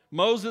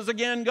 Moses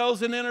again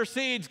goes and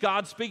intercedes.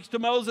 God speaks to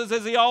Moses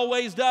as he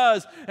always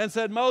does and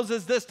said,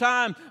 Moses, this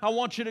time I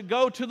want you to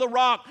go to the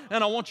rock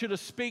and I want you to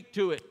speak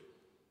to it.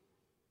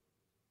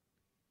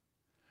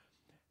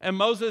 And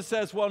Moses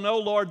says, well, no,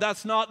 Lord,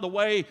 that's not the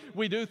way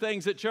we do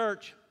things at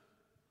church.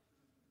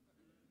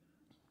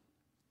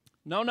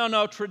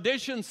 No.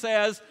 Tradition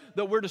says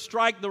that we're to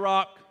strike the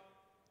rock.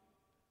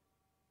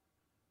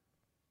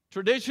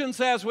 Tradition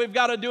says we've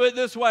got to do it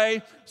this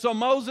way. So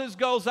Moses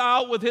goes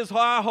out with his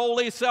high,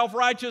 holy,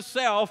 self-righteous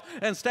self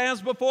and stands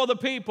before the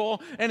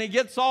people, and he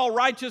gets all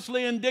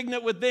righteously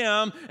indignant with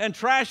them and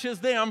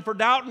trashes them for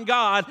doubting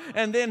God.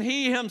 And then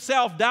he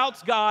himself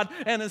doubts God,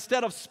 and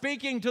instead of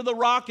speaking to the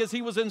rock as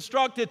he was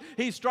instructed,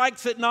 he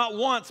strikes it not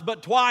once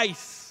but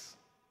twice.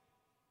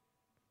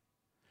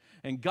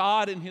 And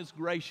God in his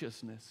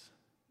graciousness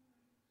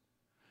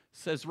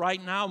says,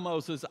 right now,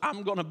 Moses,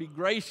 I'm going to be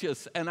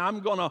gracious and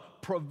I'm going to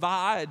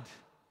provide.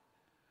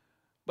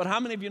 But how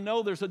many of you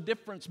know there's a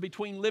difference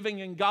between living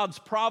in God's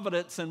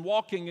providence and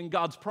walking in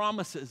God's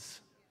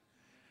promises?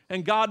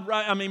 And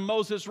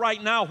Moses,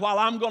 right now, while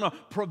I'm going to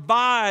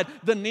provide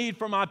the need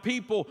for my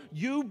people,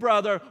 you,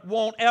 brother,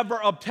 won't ever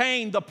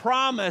obtain the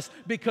promise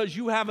because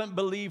you haven't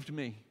believed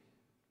me.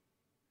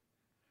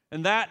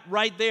 And that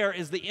right there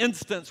is the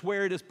instance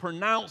where it is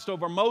pronounced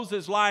over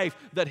Moses' life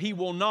that he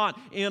will not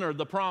enter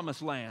the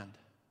promised land.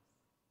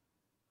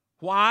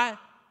 Why?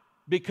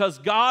 Because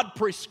God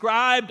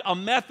prescribed a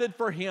method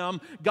for him.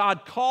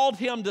 God called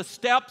him to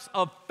steps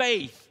of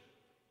faith.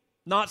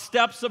 Not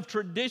steps of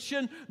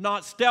tradition,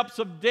 not steps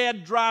of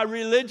dead, dry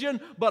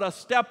religion, but a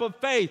step of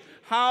faith.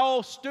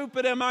 How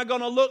stupid am I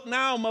going to look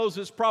now,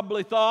 Moses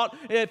probably thought,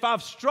 if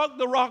I've struck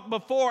the rock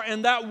before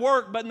and that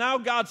worked, but now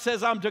God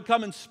says I'm to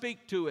come and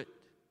speak to it.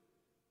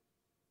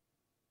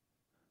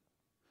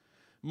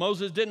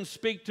 Moses didn't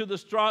speak to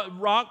the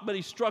rock, but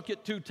he struck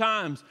it 2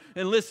 times.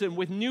 And listen,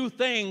 with new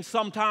things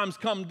sometimes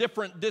come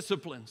different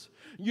disciplines.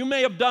 You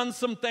may have done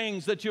some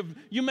things that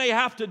you may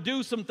have to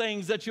do some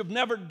things that you've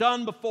never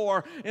done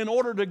before in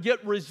order to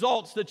get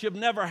results that you've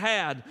never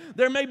had.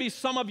 There may be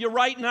some of you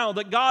right now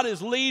that God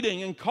is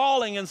leading and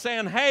calling and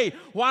saying, hey,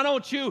 why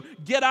don't you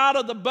get out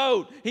of the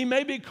boat? He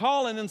may be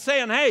calling and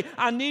saying, hey,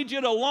 I need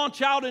you to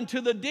launch out into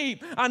the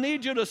deep. I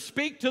need you to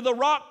speak to the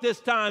rock this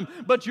time.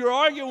 But you're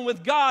arguing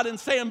with God and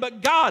saying,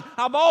 but God,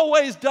 I've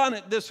always done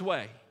it this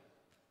way.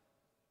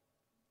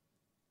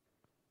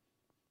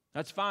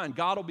 That's fine.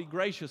 God will be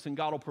gracious and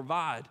God will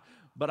provide.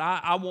 But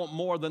I want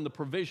more than the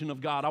provision of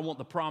God. I want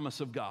the promise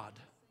of God.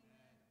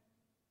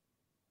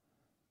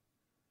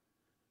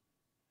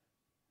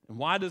 And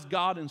why does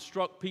God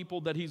instruct people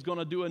that he's going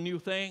to do a new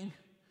thing?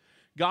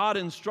 God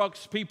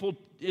instructs people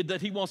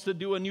that he wants to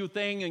do a new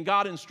thing, and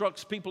God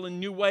instructs people in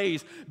new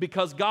ways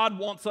because God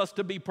wants us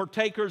to be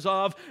partakers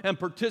of and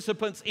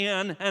participants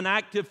in an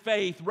active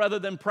faith rather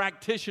than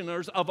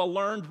practitioners of a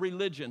learned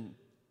religion.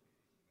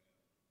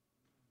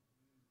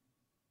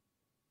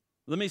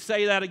 Let me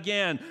say that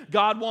again.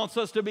 God wants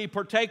us to be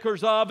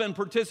partakers of and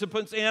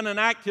participants in an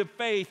active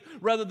faith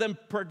rather than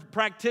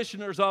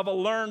practitioners of a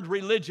learned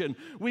religion.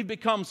 We've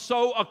become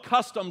so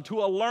accustomed to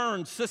a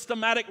learned,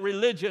 systematic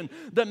religion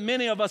that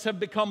many of us have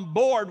become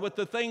bored with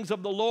the things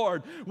of the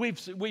Lord.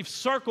 We've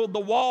circled the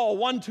wall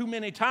one too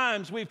many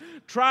times.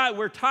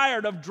 We're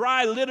tired of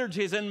dry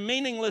liturgies and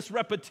meaningless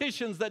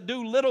repetitions that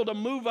do little to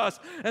move us.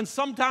 And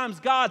sometimes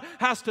God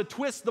has to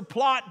twist the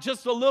plot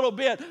just a little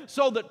bit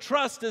so that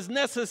trust is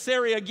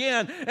necessary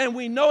again. And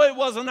we know it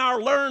wasn't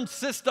our learned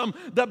system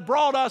that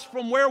brought us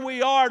from where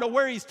we are to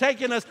where he's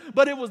taken us,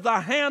 but it was the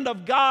hand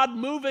of God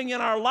moving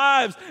in our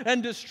lives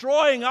and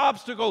destroying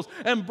obstacles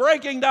and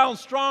breaking down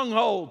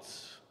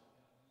strongholds.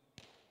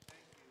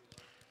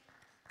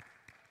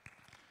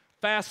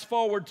 Fast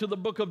forward to the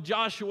book of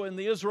Joshua, and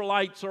the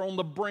Israelites are on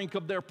the brink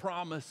of their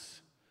promise.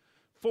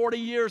 40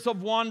 years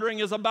of wandering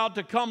is about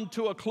to come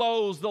to a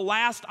close. The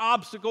last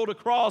obstacle to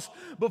cross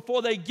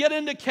before they get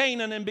into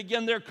Canaan and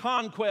begin their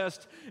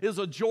conquest is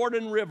a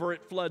Jordan River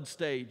at flood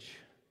stage.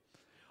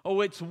 Oh,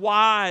 it's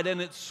wide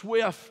and it's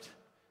swift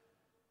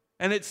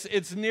and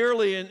it's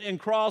nearly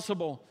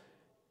incrossable.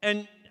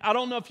 And I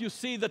don't know if you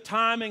see the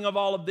timing of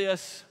all of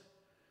this,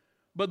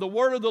 but the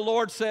word of the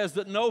Lord says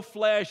that no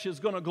flesh is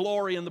going to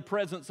glory in the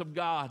presence of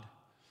God.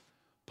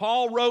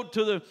 Paul wrote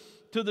to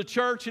to the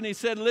church and he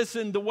said,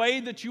 listen, the way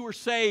that you were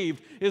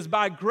saved is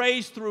by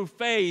grace through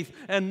faith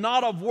and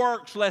not of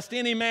works, lest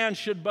any man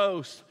should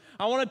boast.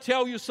 I want to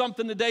tell you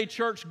something today,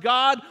 church.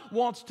 God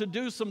wants to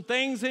do some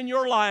things in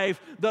your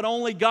life that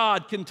only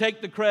God can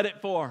take the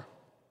credit for.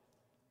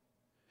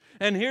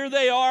 And here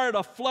they are at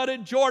a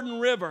flooded Jordan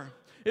River.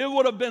 It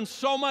would have been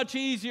so much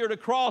easier to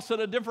cross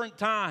at a different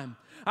time.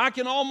 I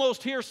can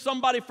almost hear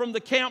somebody from the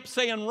camp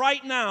saying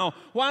right now,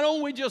 why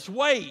don't we just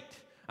wait?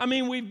 I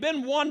mean, we've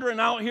been wandering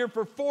out here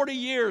for 40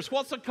 years.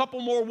 What's a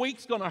couple more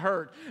weeks going to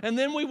hurt? And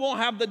then we won't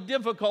have the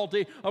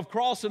difficulty of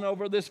crossing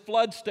over this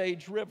flood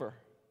stage river.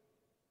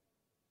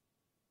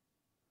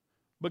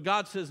 But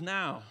God says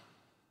now.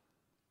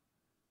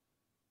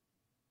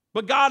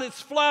 But God,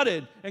 it's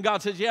flooded. And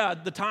God says, yeah,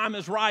 the time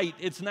is right.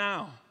 It's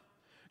now.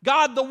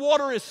 God, the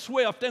water is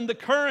swift and the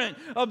current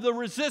of the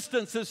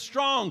resistance is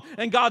strong.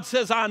 And God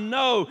says, I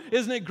know.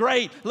 Isn't it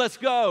great? Let's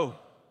go.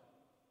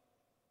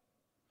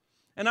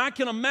 And I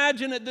can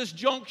imagine at this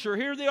juncture,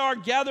 here they are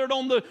gathered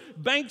on the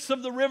banks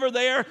of the river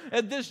there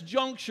at this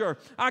juncture.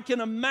 I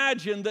can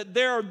imagine that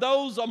there are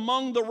those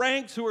among the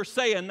ranks who are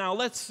saying, now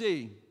let's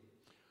see.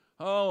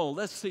 Oh,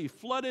 let's see,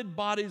 flooded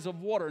bodies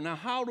of water. Now,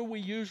 how do we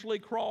usually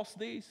cross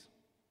these?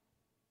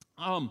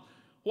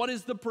 What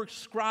is the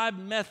prescribed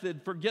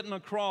method for getting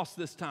across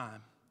this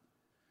time?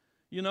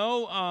 You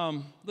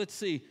know, let's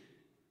see.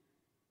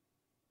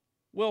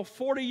 Well,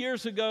 40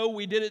 years ago,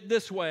 we did it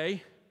this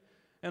way.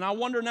 And I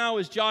wonder now,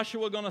 is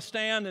Joshua going to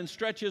stand and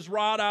stretch his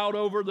rod out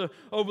over the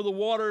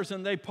waters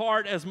and they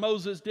part as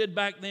Moses did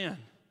back then?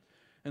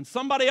 And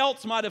somebody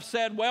else might have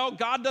said, well,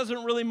 God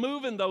doesn't really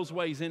move in those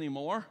ways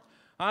anymore.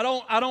 I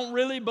don't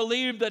really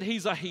believe that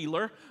he's a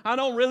healer. I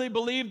don't really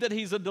believe that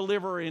he's a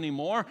deliverer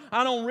anymore.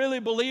 I don't really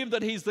believe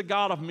that he's the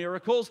God of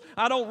miracles.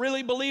 I don't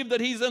really believe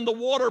that he's in the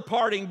water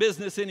parting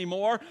business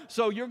anymore.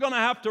 So we're going to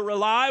have to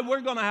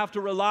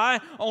rely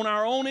on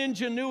our own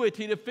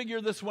ingenuity to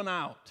figure this one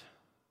out.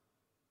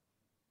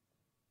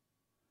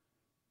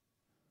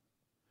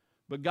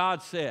 But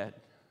God said,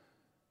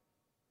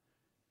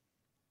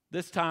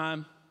 this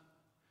time,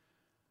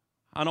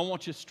 I don't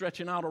want you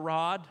stretching out a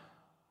rod.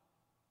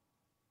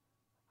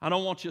 I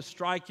don't want you to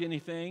strike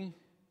anything.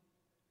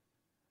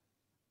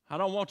 I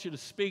don't want you to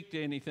speak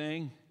to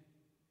anything.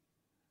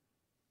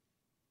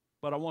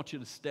 But I want you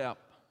to step.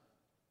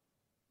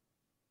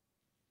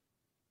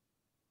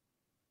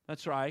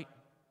 That's right.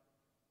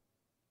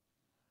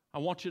 I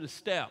want you to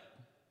step.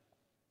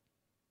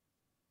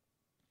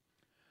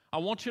 I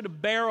want you to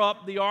bear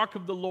up the ark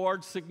of the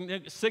Lord,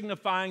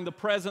 signifying the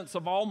presence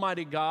of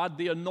Almighty God,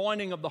 the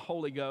anointing of the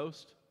Holy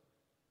Ghost.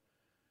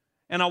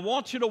 And I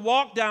want you to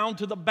walk down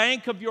to the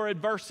bank of your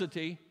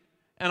adversity,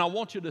 and I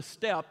want you to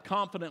step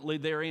confidently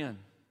therein.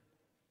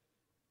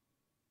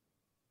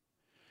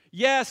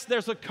 Yes,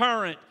 there's a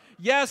current.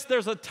 Yes,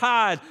 there's a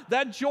tide.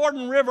 That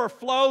Jordan River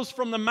flows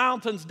from the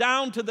mountains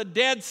down to the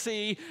Dead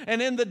Sea,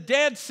 and in the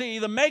Dead Sea,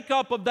 the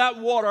makeup of that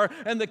water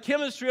and the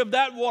chemistry of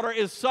that water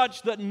is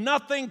such that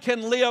nothing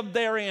can live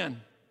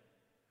therein.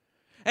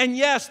 And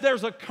yes,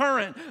 there's a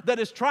current that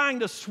is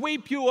trying to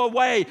sweep you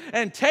away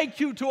and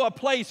take you to a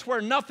place where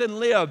nothing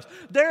lives.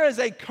 There is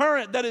a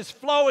current that is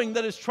flowing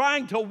that is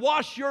trying to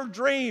wash your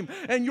dream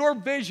and your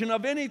vision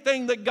of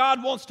anything that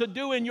God wants to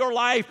do in your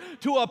life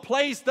to a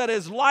place that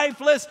is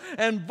lifeless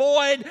and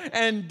void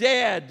and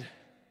dead.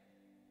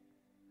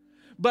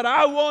 But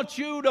I want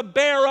you to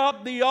bear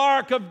up the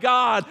ark of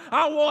God.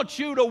 I want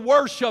you to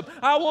worship.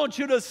 I want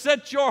you to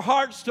set your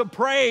hearts to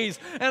praise.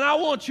 And I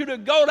want you to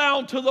go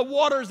down to the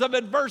waters of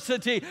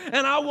adversity.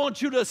 And I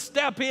want you to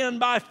step in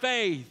by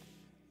faith.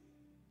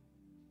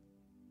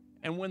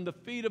 And when the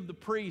feet of the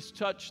priest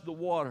touch the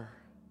water,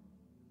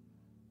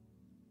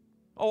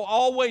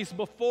 always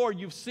before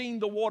you've seen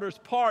the waters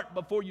part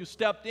before you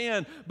stepped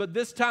in. But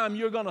this time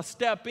you're going to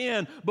step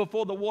in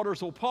before the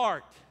waters will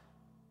part.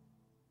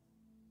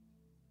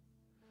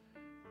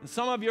 And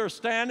some of you are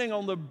standing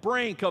on the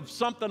brink of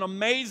something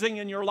amazing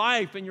in your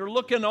life, and you're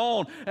looking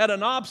on at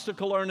an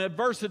obstacle or an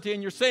adversity,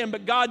 and you're saying,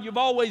 but God, you've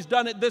always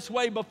done it this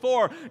way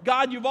before.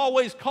 God, you've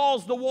always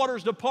caused the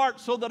waters to part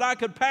so that I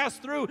could pass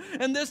through.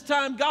 And this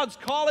time God's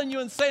calling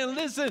you and saying,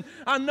 listen,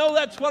 I know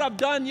that's what I've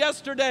done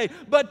yesterday,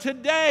 but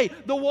today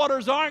the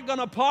waters aren't going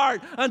to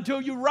part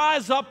until you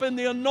rise up in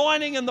the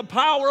anointing and the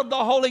power of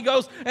the Holy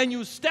Ghost and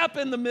you step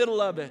in the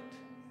middle of it.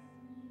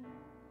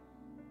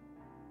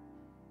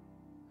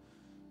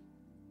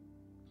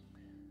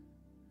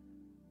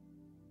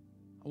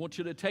 I want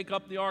you to take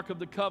up the Ark of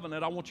the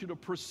Covenant. I want you to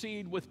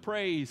proceed with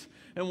praise.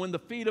 And when the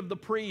feet of the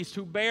priests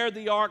who bear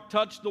the ark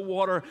touch the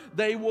water,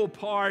 they will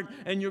part,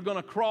 and you're going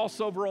to cross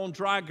over on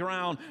dry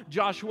ground.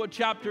 Joshua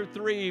chapter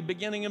 3,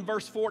 beginning in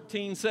verse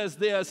 14, says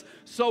this,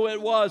 so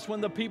it was when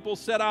the people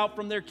set out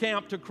from their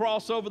camp to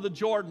cross over the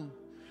Jordan,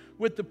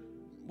 with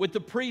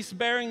the priests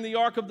bearing the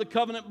Ark of the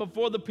Covenant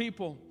before the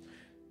people.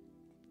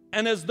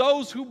 And as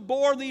those who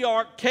bore the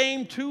ark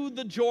came to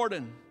the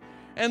Jordan,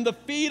 and the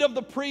feet of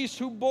the priests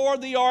who bore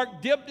the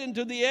ark dipped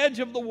into the edge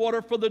of the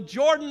water, for the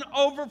Jordan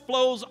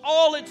overflows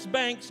all its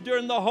banks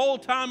during the whole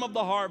time of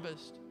the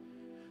harvest,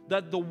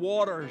 that the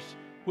waters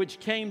which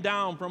came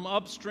down from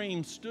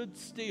upstream stood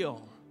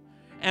still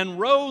and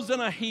rose in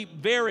a heap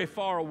very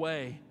far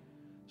away.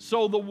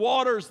 So the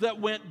waters that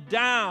went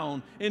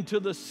down into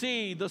the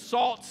sea, the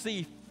salt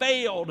sea,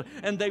 failed,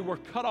 and they were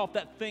cut off.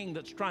 That thing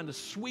that's trying to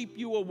sweep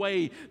you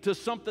away to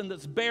something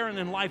that's barren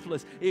and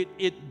lifeless,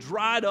 it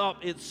dried up,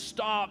 it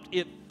stopped,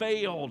 it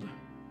failed.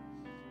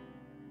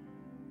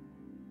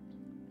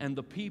 And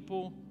the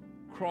people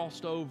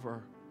crossed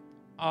over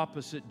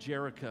opposite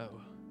Jericho.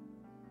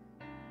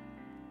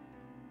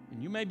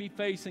 And you may be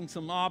facing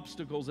some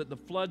obstacles at the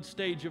flood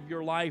stage of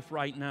your life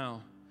right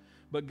now.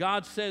 But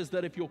God says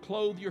that if you'll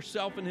clothe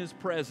yourself in His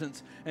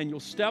presence and you'll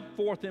step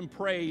forth in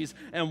praise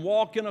and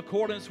walk in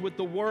accordance with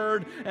the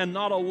Word and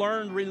not a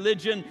learned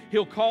religion,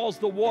 He'll cause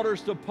the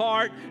waters to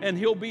part, and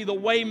He'll be the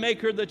way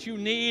maker that you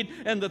need,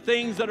 and the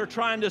things that are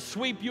trying to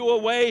sweep you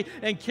away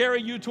and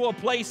carry you to a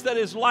place that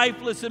is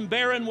lifeless and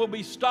barren will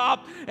be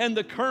stopped, and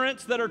the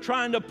currents that are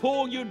trying to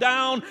pull you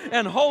down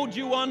and hold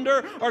you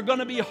under are going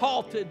to be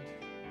halted.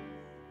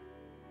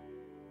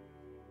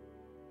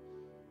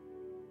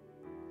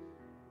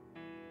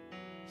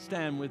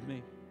 Stand with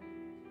me.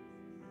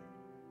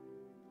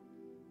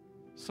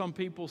 Some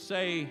people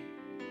say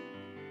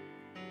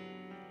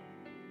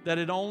that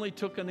it only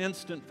took an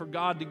instant for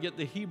God to get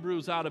the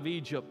Hebrews out of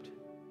Egypt,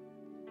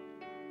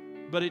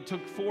 but it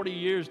took 40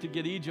 years to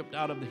get Egypt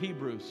out of the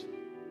Hebrews.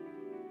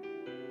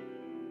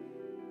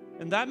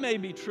 And that may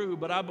be true,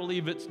 but I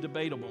believe it's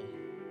debatable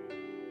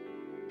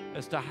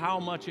as to how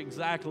much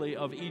exactly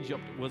of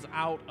Egypt was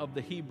out of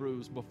the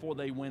Hebrews before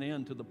they went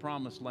into the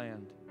Promised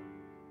Land.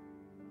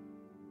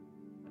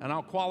 And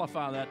I'll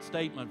qualify that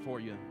statement for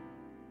you.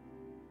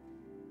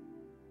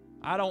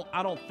 I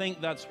don't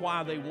think that's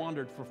why they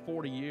wandered for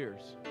 40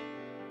 years.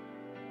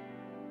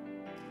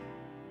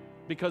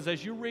 Because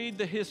as you read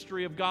the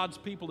history of God's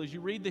people, as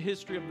you read the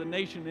history of the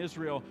nation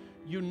Israel,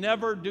 you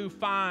never do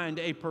find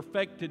a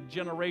perfected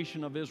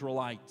generation of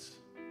Israelites.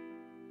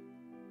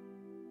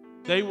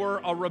 They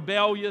were a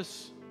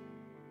rebellious,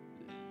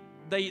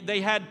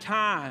 they had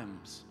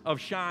times of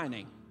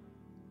shining.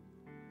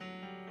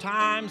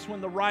 Times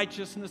when the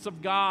righteousness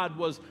of God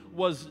was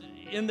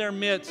in their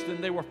midst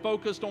and they were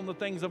focused on the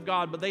things of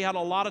God, but they had a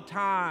lot of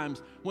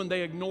times when they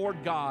ignored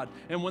God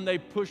and when they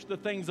pushed the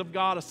things of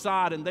God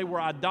aside and they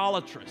were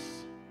idolatrous.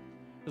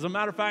 As a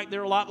matter of fact,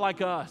 they're a lot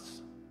like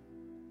us.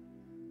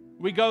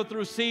 We go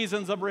through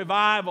seasons of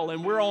revival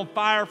and we're on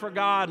fire for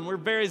God and we're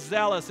very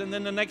zealous, and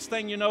then the next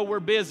thing you know, we're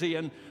busy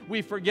and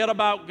we forget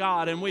about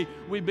God and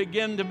we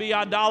begin to be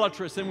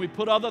idolatrous and we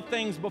put other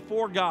things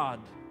before God.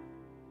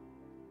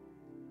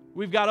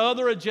 We've got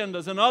other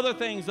agendas and other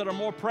things that are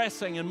more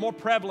pressing and more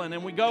prevalent,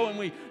 and we go and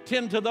we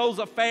tend to those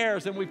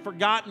affairs and we've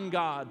forgotten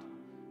God.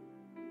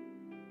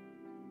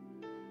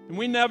 And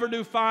we never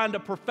do find a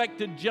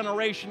perfected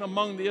generation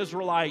among the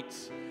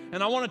Israelites.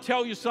 And I want to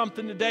tell you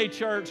something today,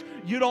 church.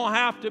 You don't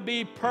have to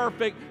be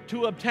perfect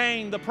to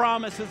obtain the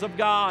promises of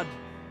God.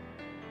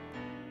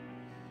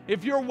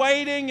 If you're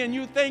waiting and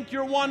you think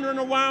you're wandering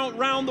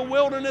around the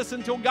wilderness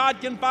until God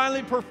can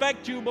finally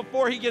perfect you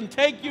before He can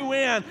take you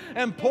in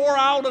and pour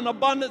out an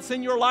abundance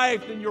in your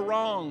life, then you're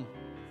wrong.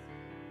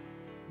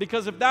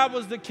 Because if that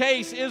was the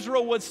case,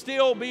 Israel would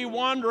still be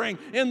wandering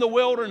in the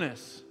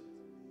wilderness.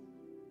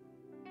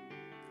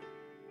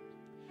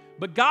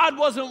 But God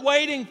wasn't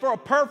waiting for a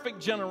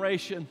perfect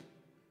generation.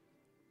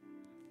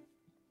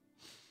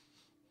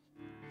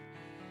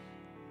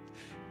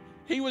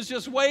 He was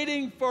just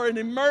waiting for an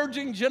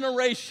emerging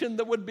generation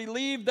that would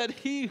believe that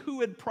He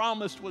who had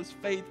promised was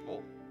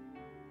faithful.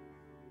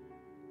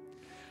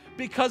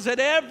 Because at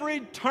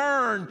every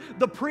turn,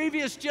 the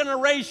previous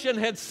generation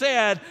had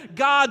said,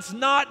 God's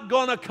not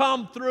going to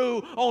come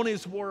through on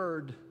His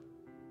word.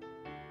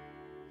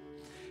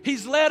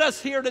 He's led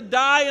us here to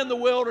die in the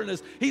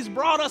wilderness. He's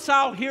brought us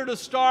out here to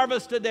starve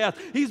us to death.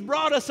 He's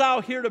brought us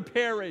out here to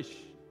perish.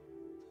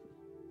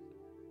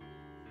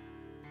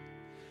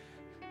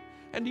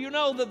 And do you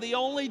know that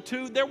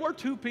there were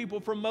two people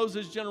from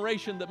Moses'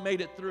 generation that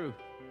made it through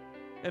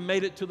and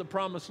made it to the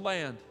Promised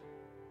Land.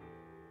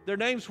 Their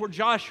names were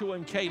Joshua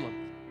and Caleb.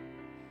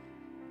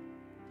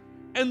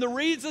 And the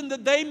reason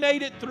that they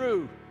made it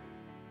through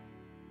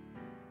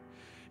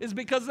is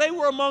because they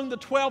were among the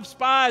 12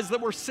 spies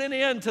that were sent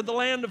into the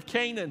land of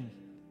Canaan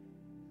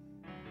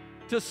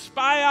to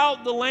spy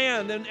out the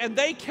land. And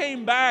they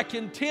came back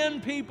and 10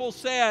 people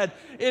said,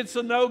 it's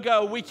a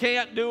no-go, we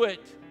can't do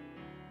it.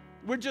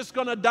 We're just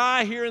going to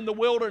die here in the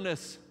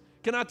wilderness.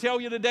 Can I tell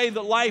you today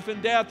that life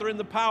and death are in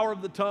the power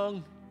of the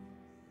tongue?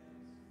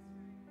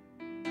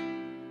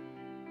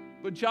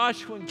 But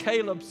Joshua and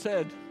Caleb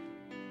said,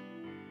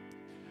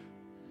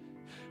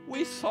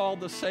 we saw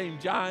the same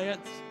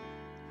giants.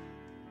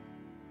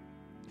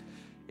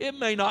 It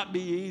may not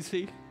be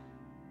easy,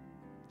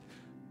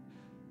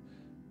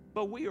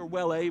 but we are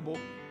well able.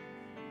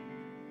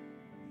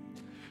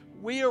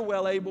 We are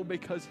well able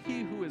because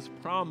He who has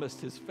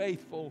promised is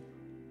faithful.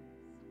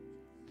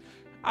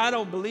 I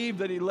don't believe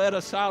that He led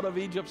us out of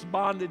Egypt's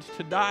bondage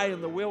to die in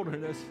the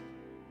wilderness.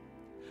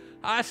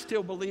 I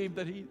still believe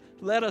that He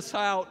led us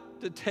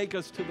out to take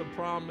us to the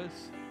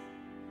promise.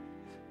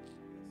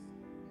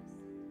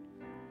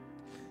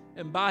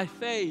 And by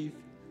faith,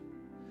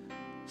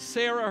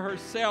 Sarah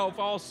herself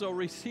also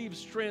received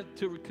strength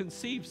to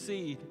conceive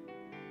seed.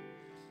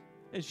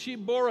 And she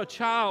bore a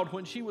child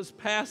when she was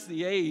past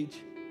the age.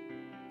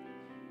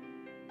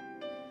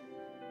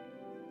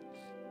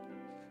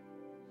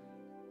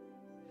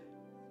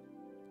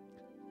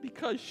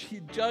 Because she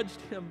judged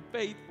him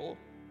faithful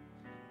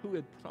who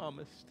had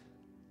promised.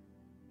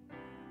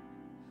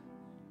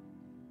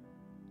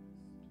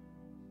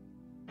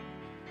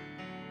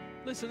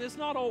 Listen, it's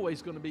not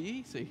always going to be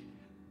easy.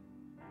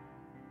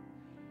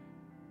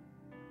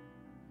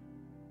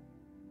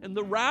 And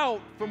the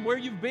route from where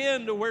you've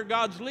been to where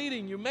God's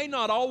leading you may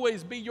not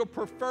always be your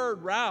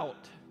preferred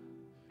route.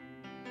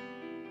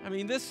 I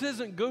mean, this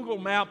isn't Google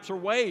Maps or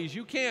Waze.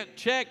 You can't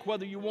check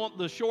whether you want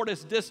the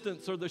shortest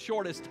distance or the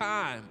shortest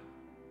time.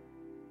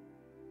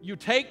 You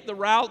take the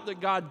route that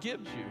God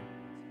gives you.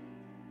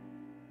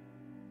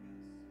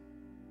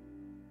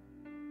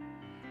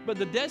 But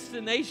the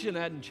destination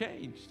hadn't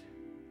changed.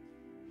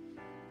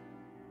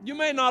 You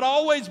may not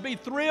always be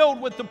thrilled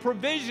with the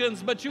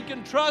provisions, but you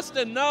can trust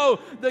and know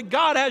that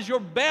God has your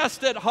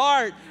best at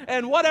heart,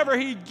 and whatever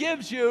He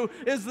gives you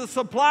is the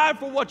supply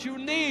for what you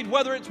need,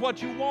 whether it's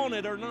what you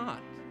wanted or not.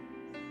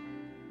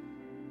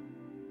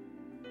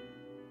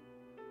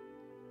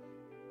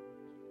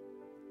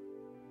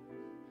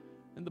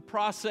 And the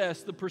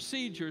process, the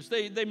procedures,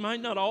 they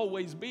might not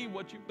always be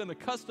what you've been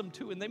accustomed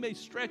to, and they may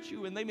stretch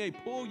you and they may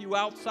pull you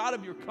outside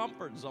of your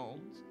comfort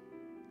zones.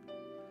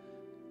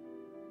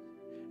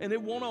 And it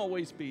won't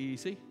always be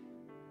easy.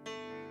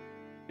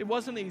 It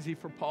wasn't easy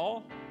for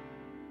Paul.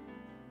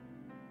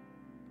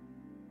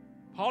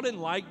 Paul didn't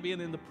like being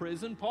in the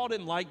prison. Paul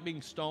didn't like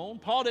being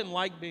stoned. Paul didn't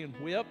like being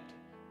whipped.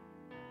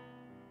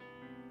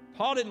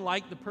 Paul didn't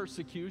like the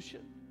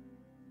persecution.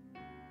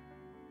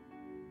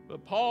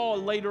 But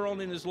Paul, later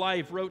on in his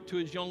life, wrote to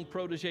his young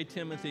protege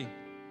Timothy.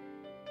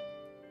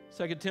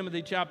 2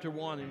 Timothy chapter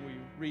 1, and we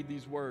read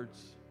these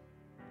words.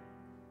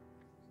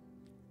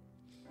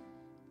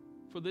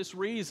 For this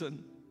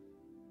reason,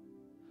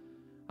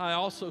 I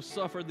also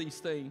suffer these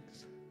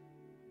things.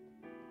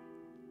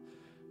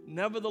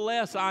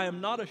 Nevertheless, I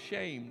am not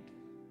ashamed,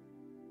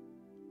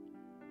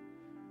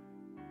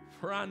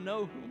 for I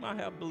know whom I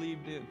have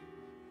believed in,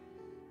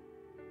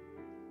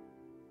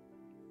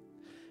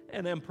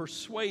 and am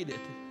persuaded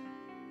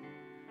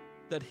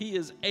that He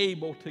is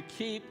able to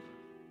keep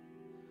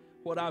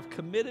what I've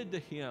committed to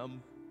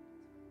Him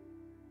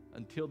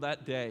until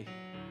that day.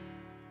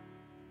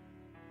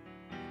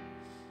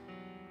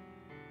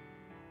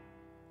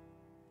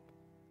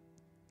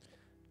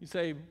 You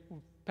say,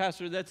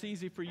 Pastor, that's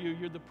easy for you.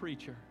 You're the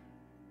preacher.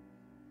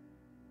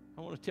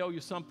 I want to tell you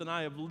something.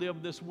 I have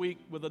lived this week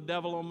with a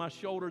devil on my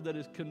shoulder that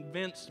has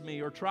convinced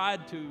me, or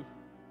tried to,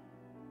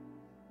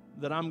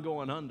 that I'm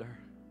going under.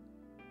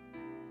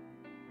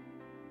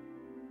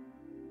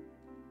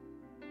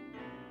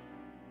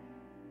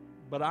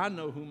 But I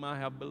know whom I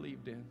have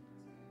believed in.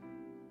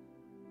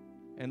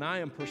 And I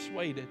am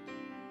persuaded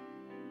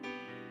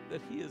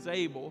that He is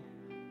able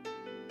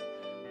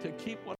to keep what